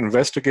 you can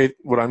investigate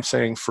what I'm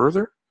saying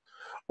further,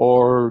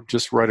 or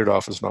just write it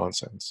off as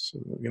nonsense.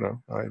 You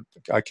know,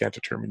 I can't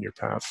determine your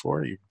path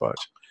for you, but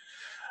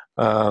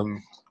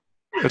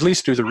at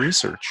least do the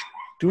research.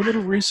 Do a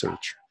little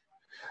research.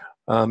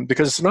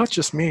 Because it's not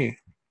just me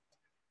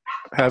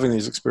having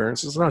these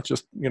experiences. It's not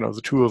just, you know,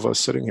 the two of us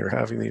sitting here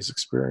having these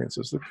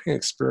experiences. They're being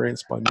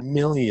experienced by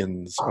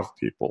millions of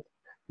people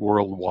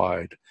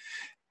worldwide.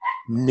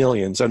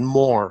 Millions and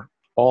more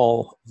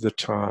all the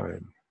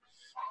time.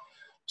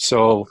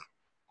 So,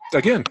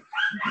 again,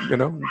 you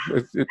know,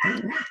 if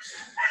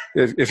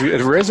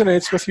it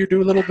resonates with you,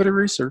 do a little bit of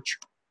research.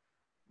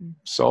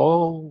 So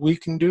all we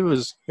can do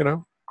is, you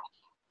know,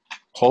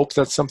 hope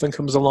that something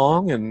comes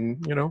along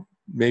and, you know,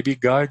 maybe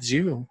guides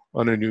you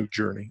on a new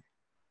journey.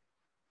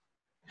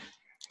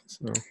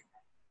 So.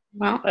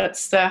 Well,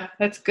 that's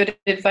good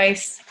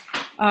advice.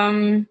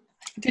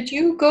 Did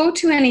you go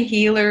to any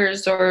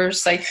healers or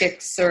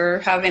psychics or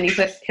have any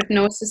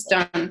hypnosis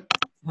done?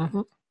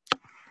 Mm-hmm.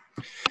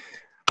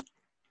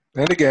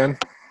 And again,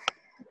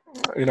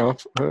 you know,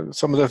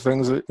 some of the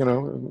things that, you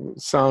know,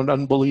 sound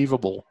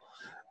unbelievable.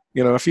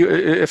 You know,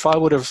 if I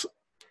was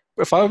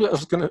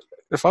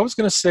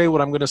gonna say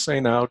what I'm gonna say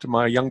now to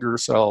my younger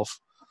self,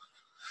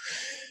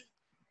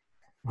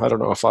 I don't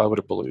know if I would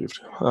have believed.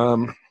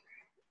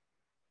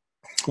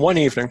 One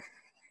evening,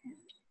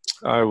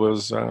 I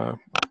was there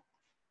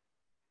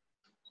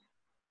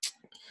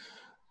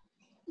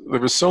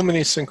was so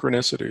many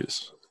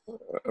synchronicities.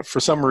 For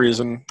some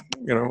reason,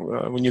 you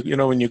know, when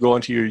you go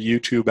into your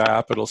YouTube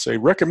app, it'll say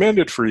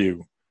recommended for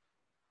you,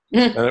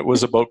 and it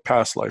was about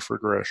past life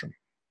regression.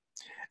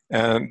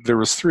 And there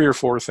was 3 or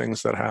 4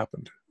 things that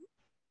happened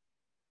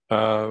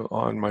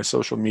on my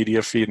social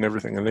media feed and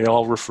everything, and they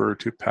all referred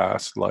to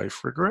past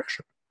life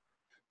regression.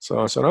 So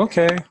I said,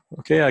 okay,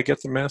 I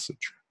get the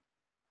message.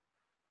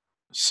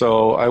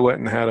 So I went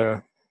and had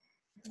a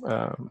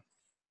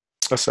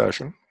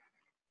session,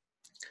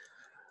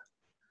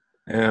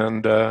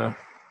 and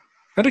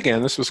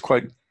again, this was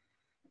quite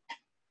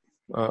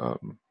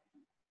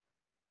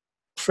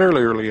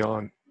fairly early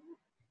on.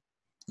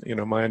 You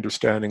know, my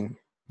understanding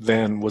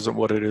then wasn't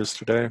what it is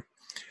today.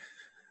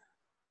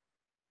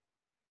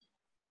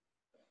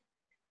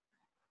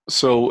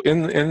 So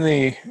in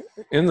the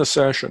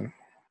session,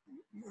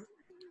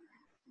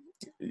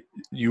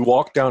 you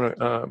walk down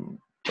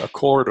a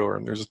corridor,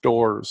 and there's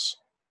doors,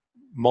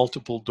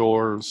 multiple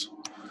doors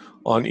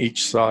on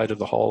each side of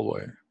the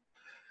hallway.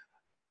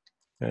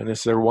 And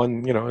is there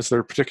one, you know, is there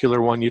a particular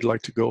one you'd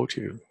like to go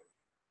to?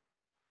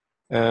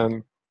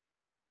 And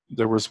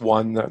there was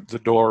one that the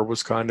door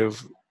was kind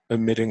of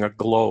emitting a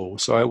glow.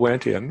 So I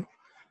went in,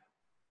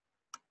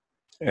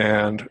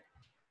 and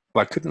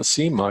I couldn't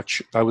see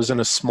much. I was in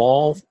a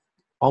small,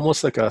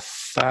 almost like a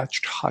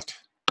thatched hut.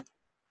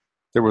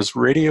 There was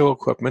radio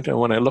equipment, and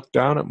when I looked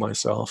down at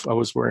myself, I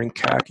was wearing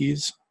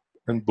khakis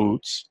and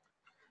boots.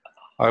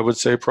 I would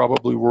say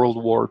probably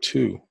World War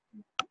II.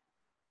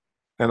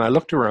 And I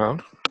looked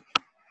around,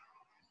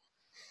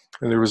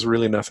 and there was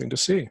really nothing to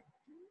see.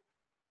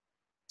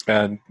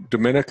 And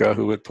Dominica,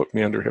 who had put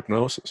me under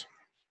hypnosis,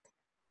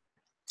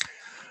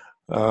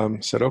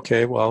 said,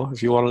 okay, well,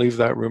 if you want to leave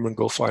that room and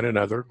go find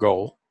another,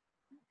 go.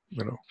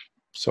 You know,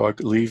 so I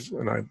leave,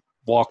 and I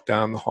walk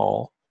down the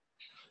hall,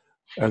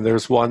 And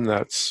there's one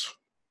that's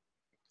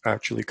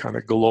actually kind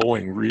of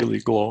glowing, really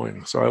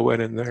glowing. So I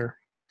went in there,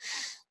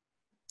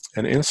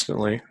 and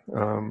instantly,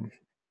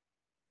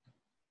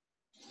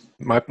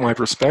 my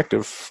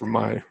perspective from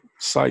my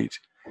sight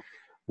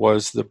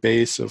was the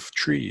base of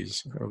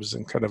trees. I was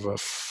in kind of a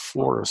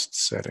forest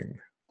setting,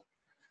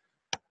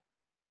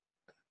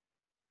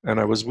 and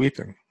I was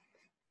weeping.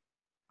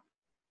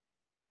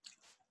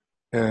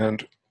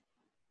 And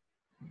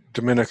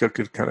Dominica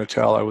could kind of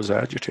tell I was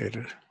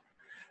agitated.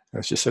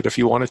 And she said, if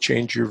you want to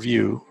change your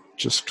view,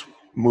 just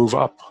move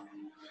up.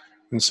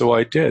 And so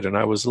I did, and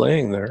I was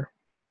laying there,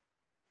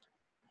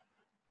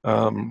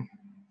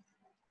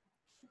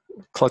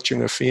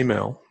 clutching a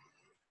female.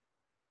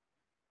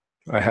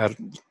 I had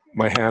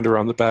my hand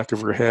around the back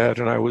of her head,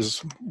 and I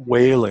was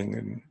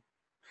wailing.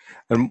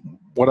 And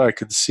what I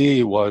could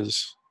see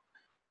was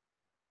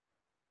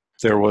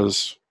her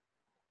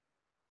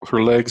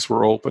legs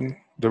were open,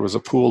 there was a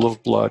pool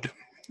of blood,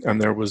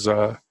 and there was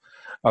a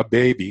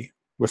baby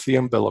with the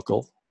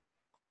umbilical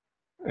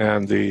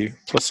and the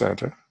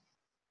placenta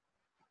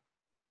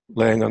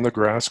laying on the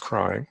grass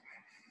crying.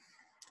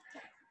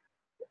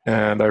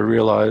 And I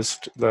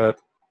realized that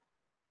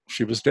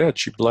she was dead.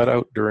 She bled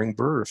out during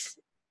birth.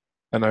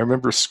 And I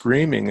remember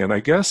screaming, and I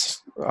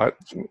guess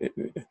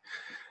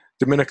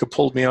Dominica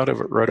pulled me out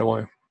of it right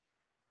away.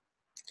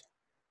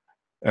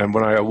 And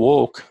when I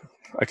awoke,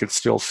 I could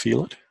still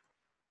feel it.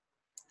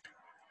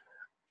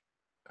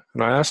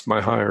 And I asked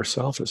my higher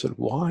self, I said,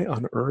 why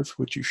on earth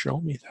would you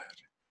show me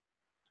that?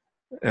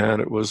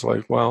 And it was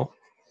like, well,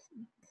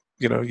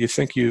 you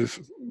think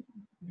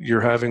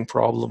you're having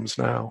problems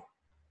now.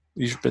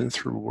 You've been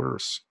through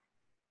worse.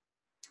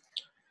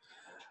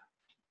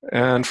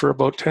 And for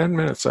about 10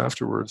 minutes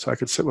afterwards, I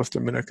could sit with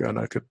Dominica and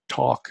I could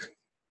talk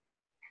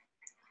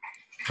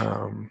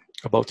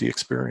about the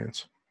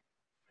experience.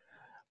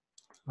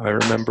 I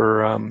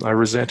remember I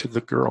resented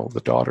the girl,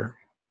 the daughter,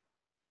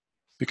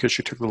 because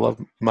she took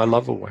my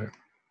love away.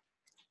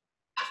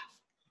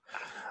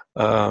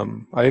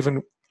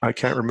 I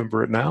can't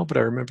remember it now, but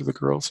I remember the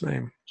girl's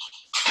name.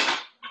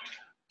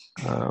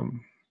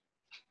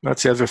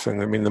 That's the other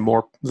thing. I mean, the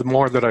more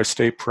that I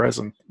stay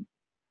present,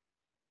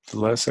 the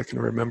less I can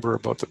remember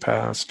about the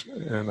past.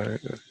 And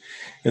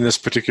in this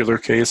particular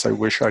case, I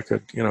wish I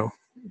could,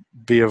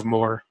 be of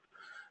more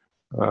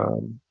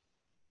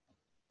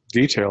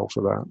detail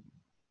for that.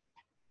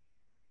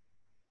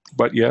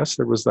 But yes,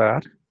 there was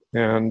that.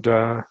 And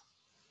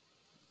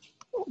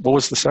what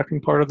was the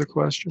second part of the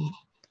question?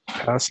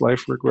 Past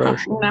life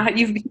regression.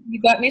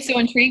 You got me so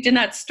intrigued in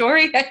that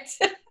story.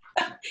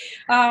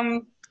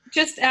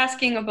 Just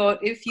asking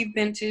about if you've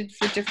been to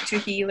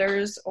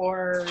healers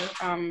or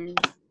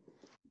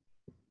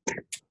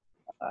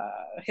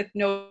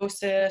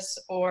hypnosis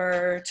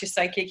or to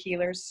psychic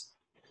healers,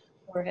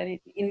 or had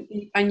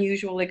any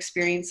unusual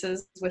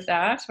experiences with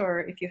that,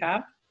 or if you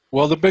have.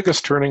 Well, the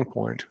biggest turning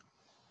point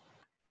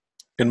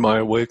in my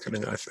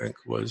awakening, I think,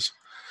 was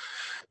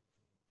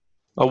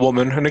a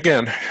woman. And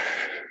again,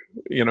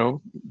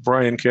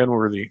 Brian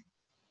Kenworthy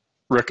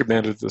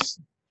recommended this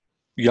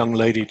young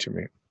lady to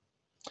me.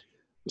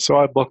 So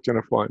I booked an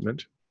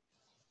appointment.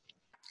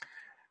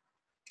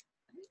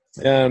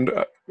 And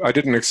I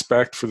didn't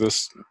expect for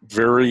this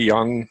very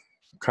young,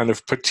 kind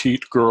of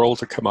petite girl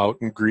to come out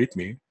and greet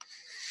me.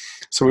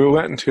 So we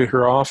went into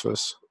her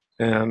office,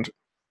 and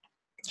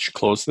she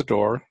closed the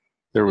door.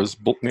 There was,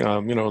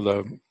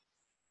 the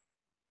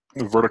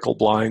vertical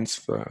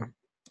blinds, the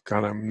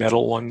kind of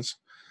metal ones.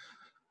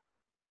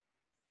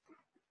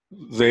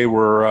 They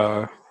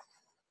were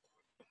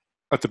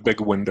at the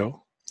big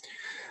window,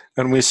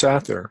 and we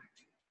sat there.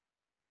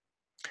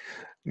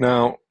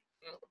 Now,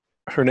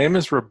 her name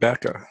is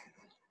Rebecca,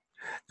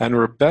 and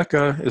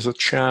Rebecca is a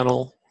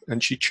channel,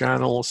 and she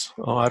channels,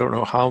 I don't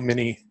know how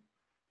many.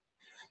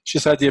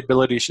 She's had the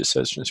ability, she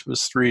says, since she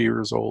was 3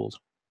 years old.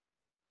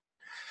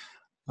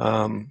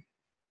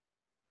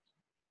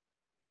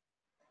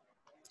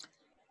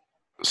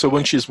 So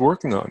when she's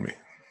working on me,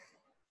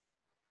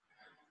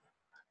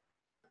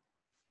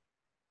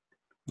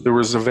 there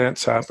was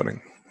events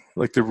happening,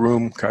 like the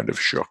room kind of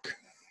shook.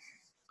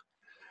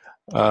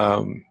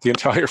 The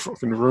entire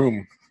fucking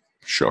room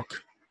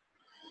shook.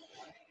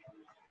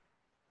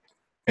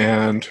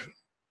 And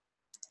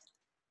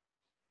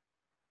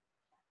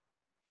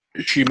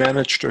she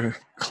managed to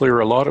clear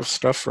a lot of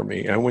stuff for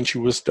me. And when she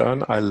was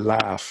done, I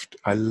laughed.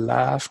 I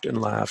laughed and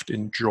laughed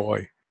in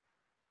joy.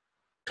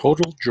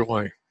 Total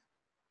joy.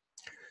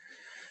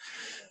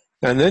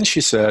 And then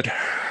she said,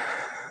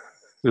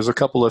 there's a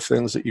couple of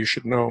things that you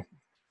should know.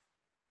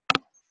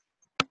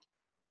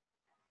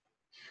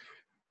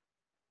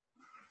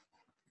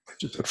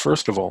 She said,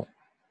 first of all,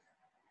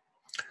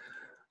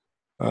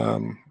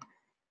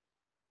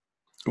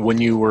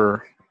 when you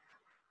were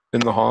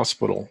in the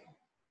hospital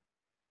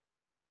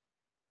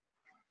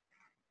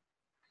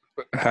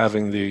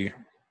having the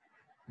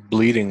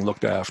bleeding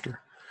looked after,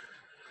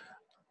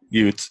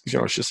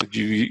 she said,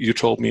 you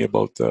told me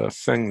about the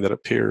thing that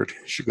appeared.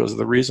 She goes,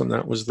 the reason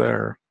that was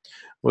there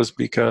was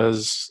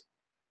because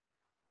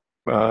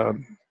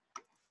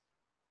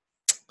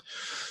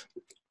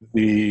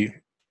the,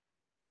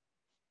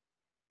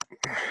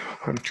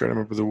 I'm trying to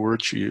remember the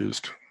word she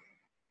used.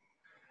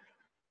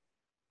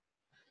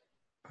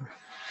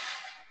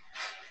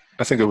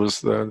 I think it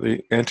was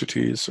the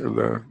entities,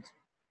 or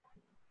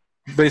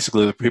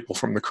basically the people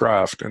from the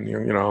craft. And,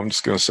 I'm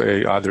just going to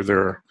say either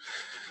they're,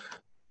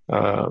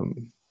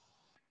 um,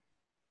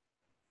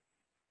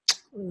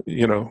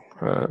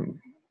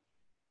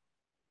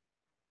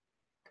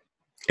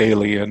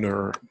 alien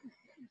or,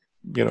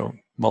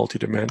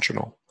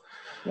 multidimensional,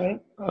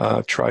 Right.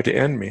 tried to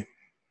end me.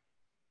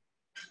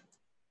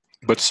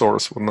 But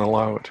Source wouldn't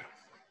allow it.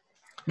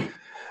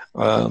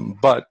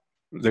 But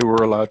they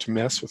were allowed to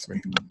mess with me.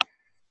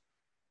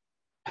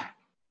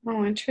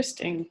 Oh,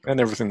 interesting. And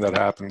everything that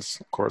happens,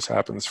 of course,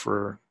 happens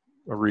for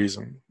a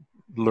reason.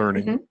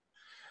 Learning.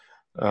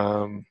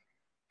 Mm-hmm.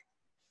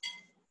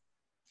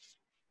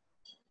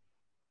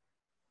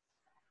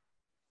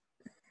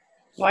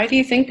 Why do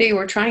you think they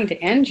were trying to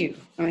end you?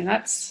 I mean,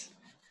 I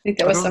think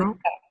that was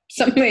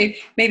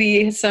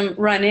maybe some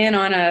run in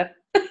on a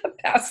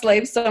past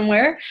life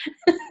somewhere.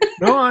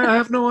 No, I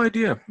have no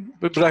idea.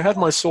 But I had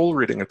my soul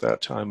reading at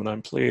that time, and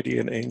I'm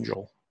Pleiadian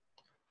Angel.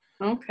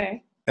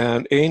 Okay.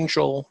 And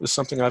Angel is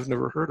something I've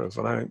never heard of.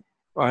 And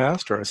I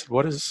asked her, I said,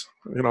 what is,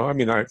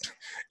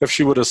 if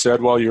she would have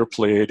said, well, you're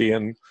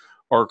Pleiadian,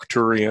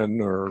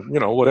 Arcturian, or,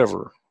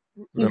 whatever,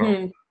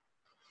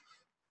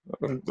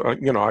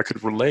 I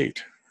could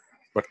relate.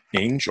 But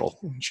Angel,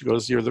 she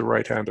goes, you're the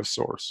right hand of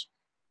Source.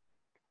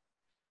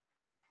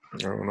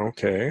 I went,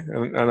 okay.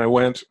 And I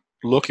went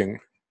looking.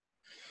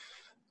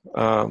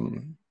 I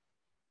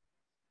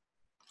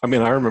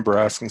remember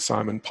asking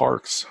Simon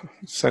Parks,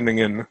 sending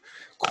in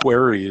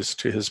queries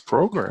to his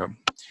program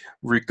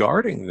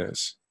regarding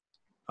this.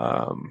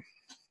 What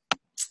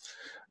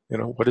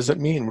does it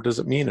mean? What does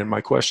it mean? And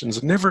my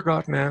questions never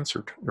gotten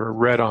answered or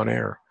read on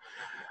air.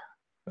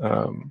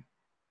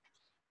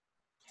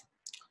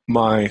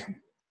 My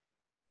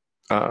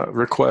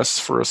requests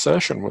for a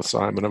session with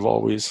Simon have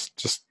always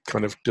just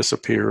kind of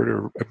disappeared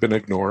or have been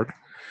ignored.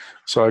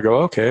 So I go,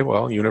 okay,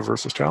 well,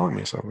 universe is telling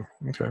me something.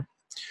 Okay.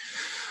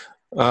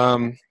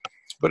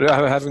 But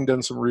having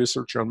done some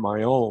research on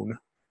my own,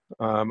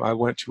 I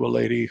went to a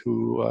lady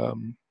who,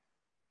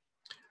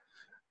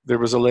 there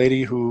was a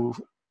lady who,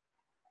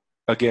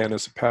 again,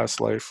 is a past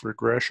life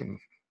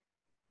regression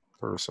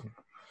person.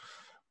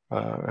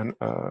 And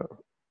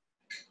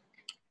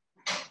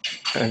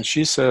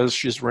she says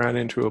she's ran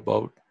into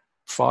about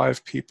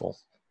 5 people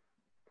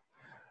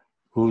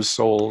whose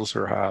souls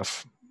are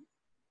half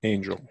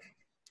angel.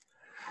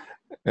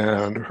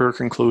 And her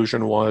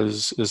conclusion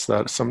is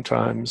that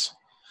sometimes,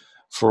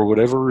 for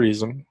whatever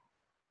reason,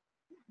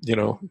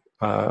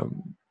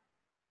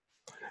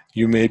 you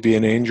may be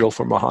an angel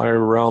from a higher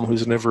realm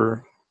who's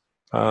never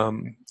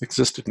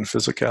existed in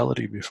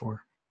physicality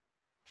before.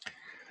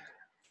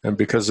 And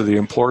because of the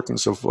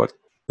importance of what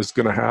is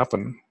going to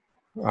happen,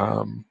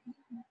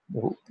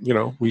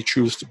 we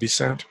choose to be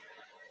sent.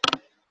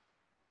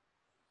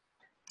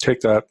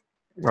 Take that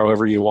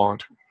however you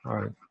want.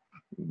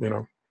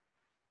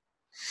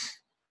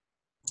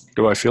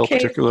 Do I feel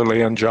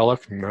particularly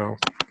angelic? No.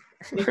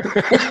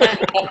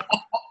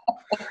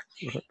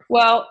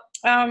 Well,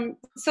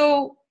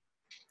 so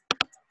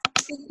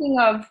speaking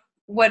of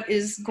what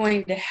is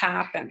going to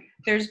happen,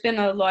 there's been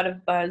a lot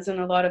of buzz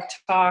and a lot of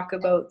talk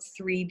about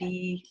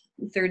 3D,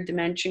 third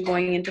dimension,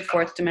 going into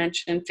fourth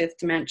dimension, fifth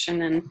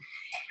dimension, and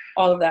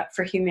all of that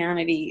for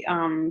humanity.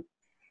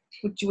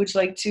 Would you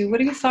like to,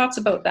 what are your thoughts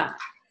about that?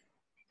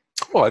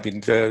 Well,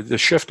 the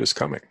shift is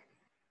coming.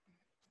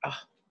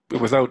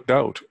 Without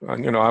doubt.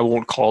 I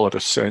won't call it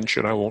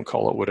ascension. I won't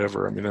call it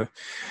whatever.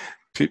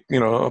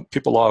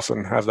 People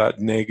often have that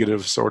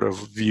negative sort of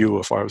view.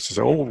 If I was to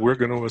say, oh, we're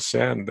going to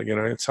ascend,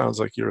 it sounds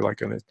like you're like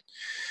going to,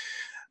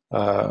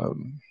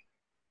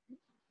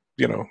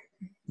 you're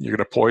going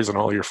to poison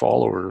all your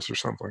followers or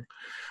something.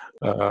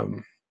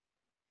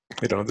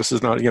 This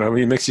is not,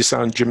 it makes you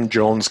sound Jim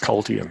Jones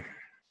cultian.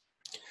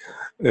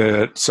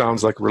 It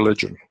sounds like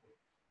religion.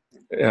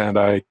 And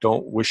I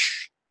don't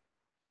wish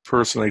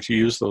personally to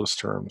use those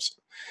terms.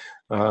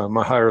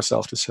 My higher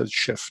self just said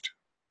shift.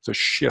 The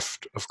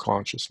shift of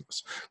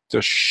consciousness.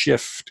 The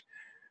shift.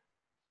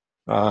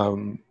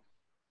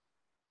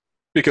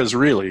 Because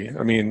really,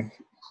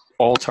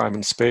 all time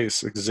and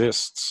space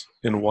exists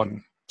in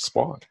one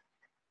spot.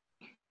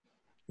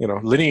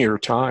 Linear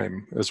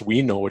time, as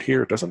we know it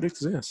here, doesn't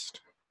exist.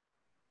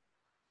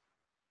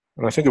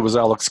 And I think it was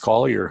Alex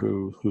Collier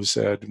who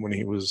said, when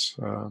he was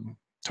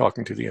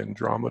talking to the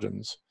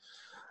Andromedans,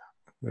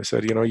 they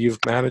said, you've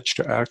managed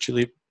to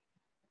actually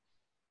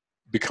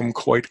become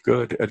quite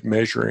good at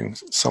measuring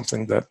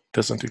something that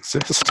doesn't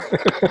exist.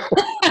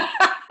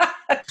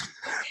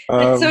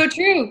 That's so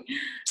true.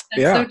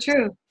 That's so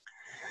true.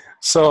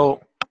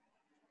 So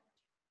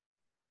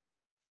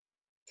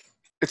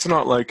it's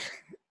not like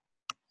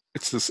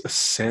it's this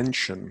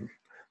ascension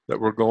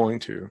that we're going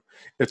to.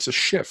 It's a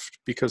shift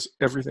because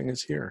everything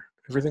is here.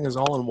 Everything is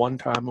all in one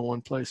time and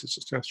one place. It's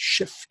just a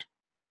shift.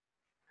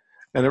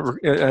 And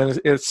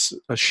it's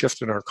a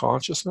shift in our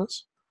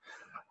consciousness.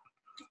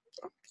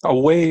 a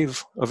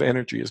wave of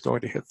energy is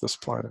going to hit this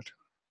planet.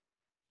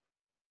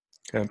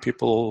 And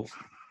people,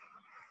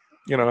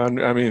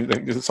 I mean,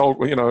 it's all,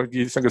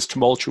 you think it's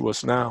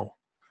tumultuous now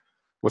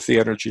with the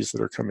energies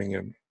that are coming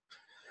in.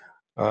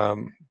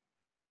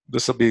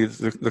 This will be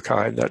the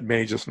kind that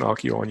may just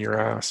knock you on your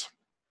ass,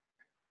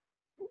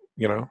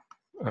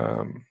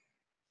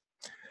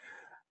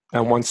 and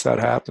once that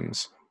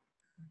happens,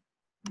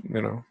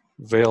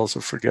 veils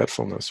of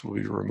forgetfulness will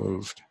be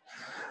removed.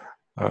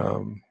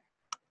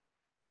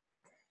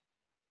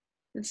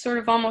 It sort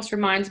of almost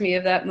reminds me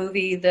of that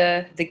movie,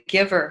 The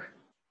Giver,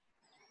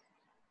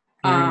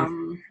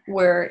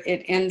 where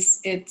it ends.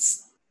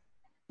 It's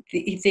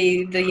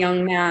the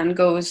young man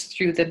goes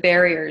through the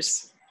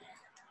barriers,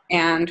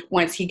 and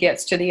once he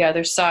gets to the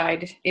other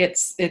side,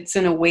 it's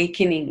an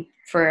awakening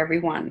for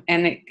everyone,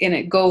 and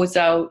it goes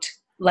out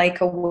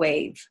like a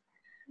wave.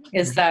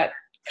 Is that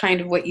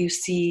kind of what you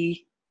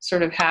see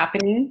sort of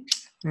happening?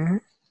 Mm-hmm.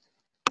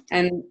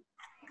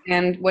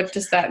 And what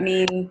does that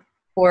mean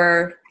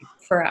for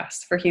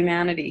us, for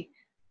humanity?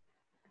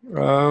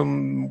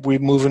 We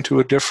move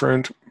into a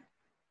different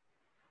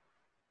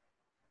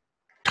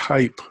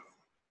type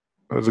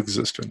of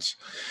existence.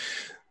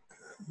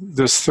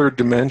 This third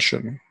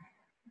dimension,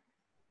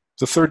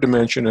 the third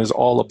dimension is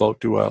all about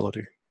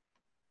duality.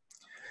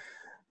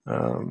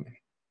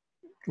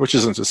 Which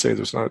isn't to say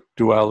there's not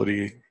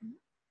duality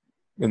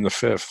in the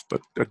fifth,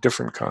 but a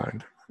different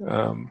kind.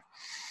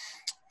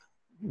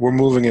 We're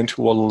moving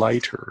into a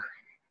lighter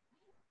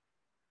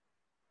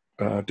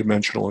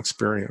dimensional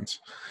experience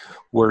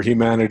where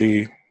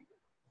humanity,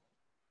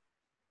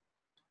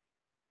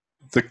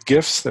 the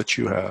gifts that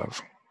you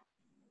have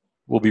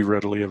will be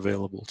readily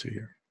available to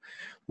you.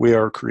 We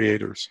are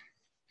creators.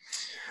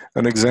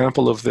 An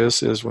example of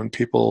this is when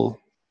people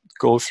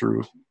go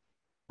through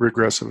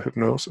regressive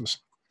hypnosis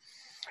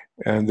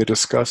and they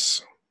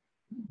discuss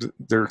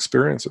their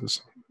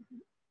experiences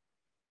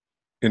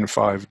in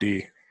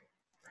 5D.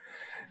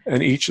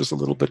 And each is a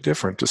little bit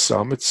different. To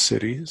some, it's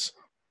cities,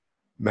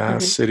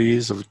 mass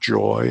cities of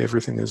joy.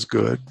 Everything is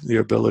good. The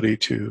ability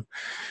to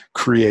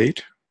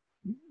create.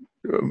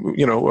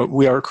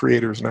 We are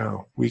creators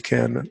now. We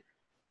can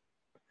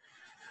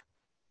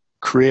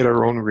create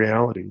our own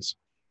realities.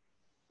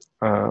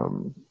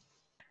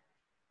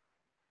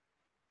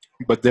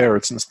 But there,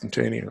 it's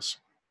instantaneous.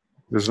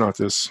 There's not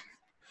this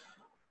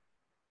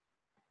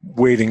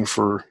waiting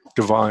for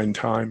divine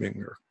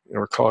timing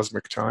or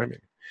cosmic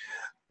timing.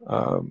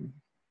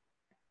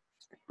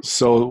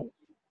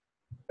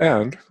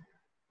 And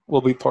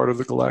we'll be part of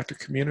the galactic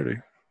community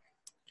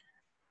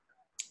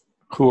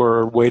who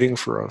are waiting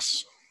for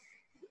us.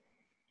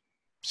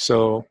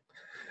 So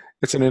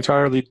it's an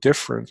entirely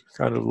different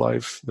kind of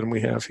life than we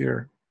have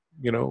here,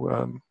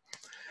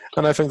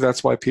 and I think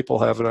that's why people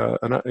have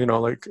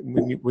like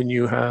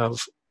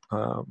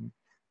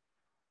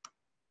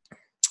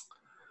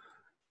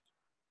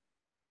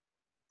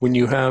when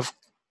you have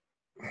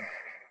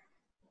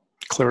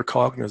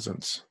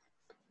claircognizance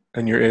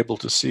and you're able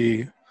to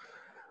see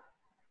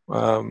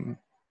more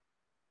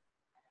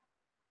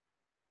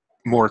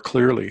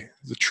clearly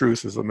the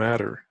truth of the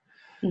matter.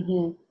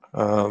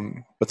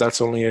 But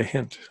that's only a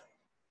hint.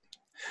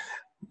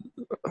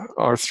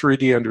 Our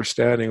 3D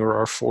understanding or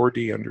our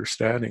 4D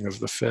understanding of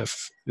the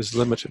fifth is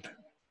limited.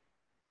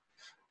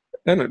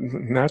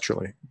 And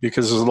naturally,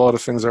 because there's a lot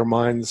of things our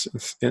minds,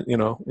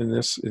 in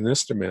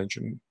this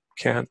dimension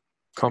can't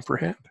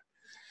comprehend.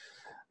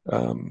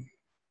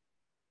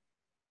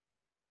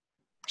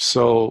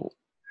 So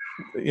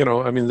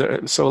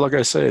like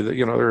I say, that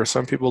there are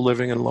some people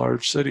living in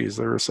large cities.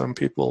 There are some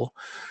people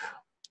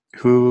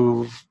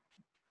who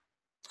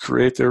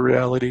create their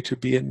reality to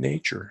be in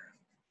nature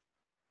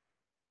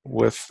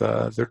with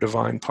their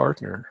divine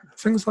partner,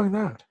 things like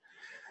that.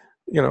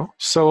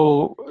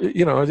 So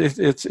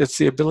it's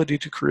the ability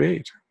to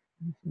create.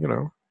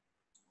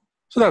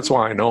 So that's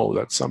why I know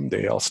that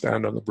someday I'll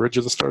stand on the bridge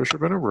of the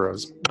Starship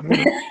Enterprise.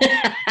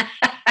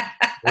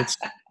 It's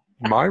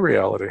my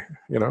reality,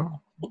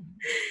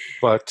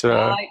 But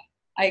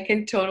I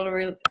can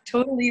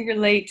totally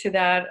relate to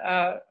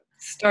that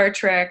Star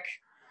Trek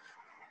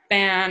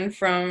fan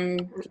from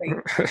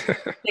like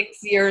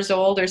 6 years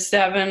old or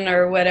 7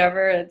 or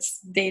whatever.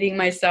 It's dating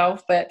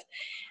myself, but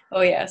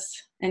oh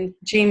yes. And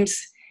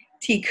James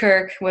T.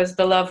 Kirk was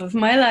the love of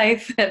my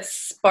life. That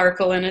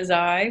sparkle in his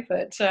eye.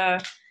 But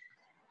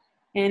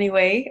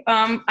anyway,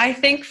 I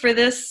think for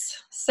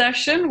this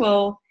session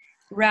we'll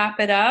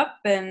wrap it up,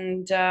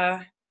 and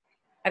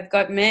I've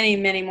got many,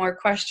 many more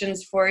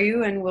questions for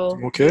you, and we'll...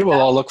 Okay,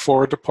 well, I'll look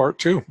forward to part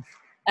 2.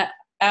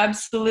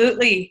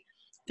 Absolutely.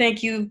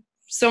 Thank you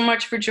so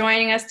much for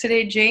joining us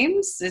today,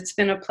 James. It's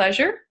been a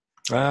pleasure.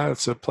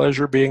 It's a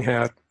pleasure being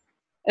had.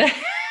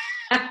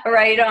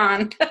 Right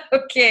on.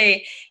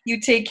 Okay, you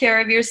take care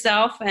of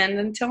yourself, and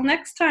until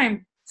next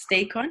time,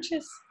 stay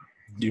conscious.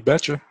 You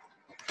betcha.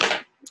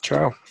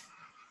 Ciao.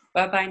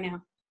 Bye-bye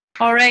now.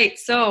 All right,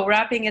 so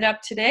wrapping it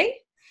up today,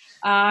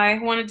 I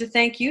wanted to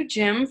thank you,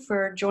 Jim,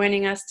 for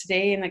joining us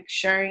today and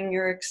sharing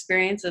your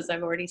experience, as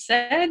I've already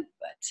said,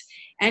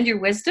 and your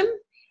wisdom.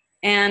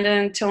 And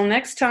until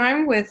next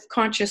time with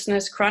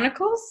Consciousness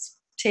Chronicles,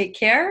 take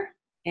care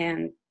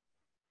and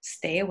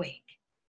stay awake.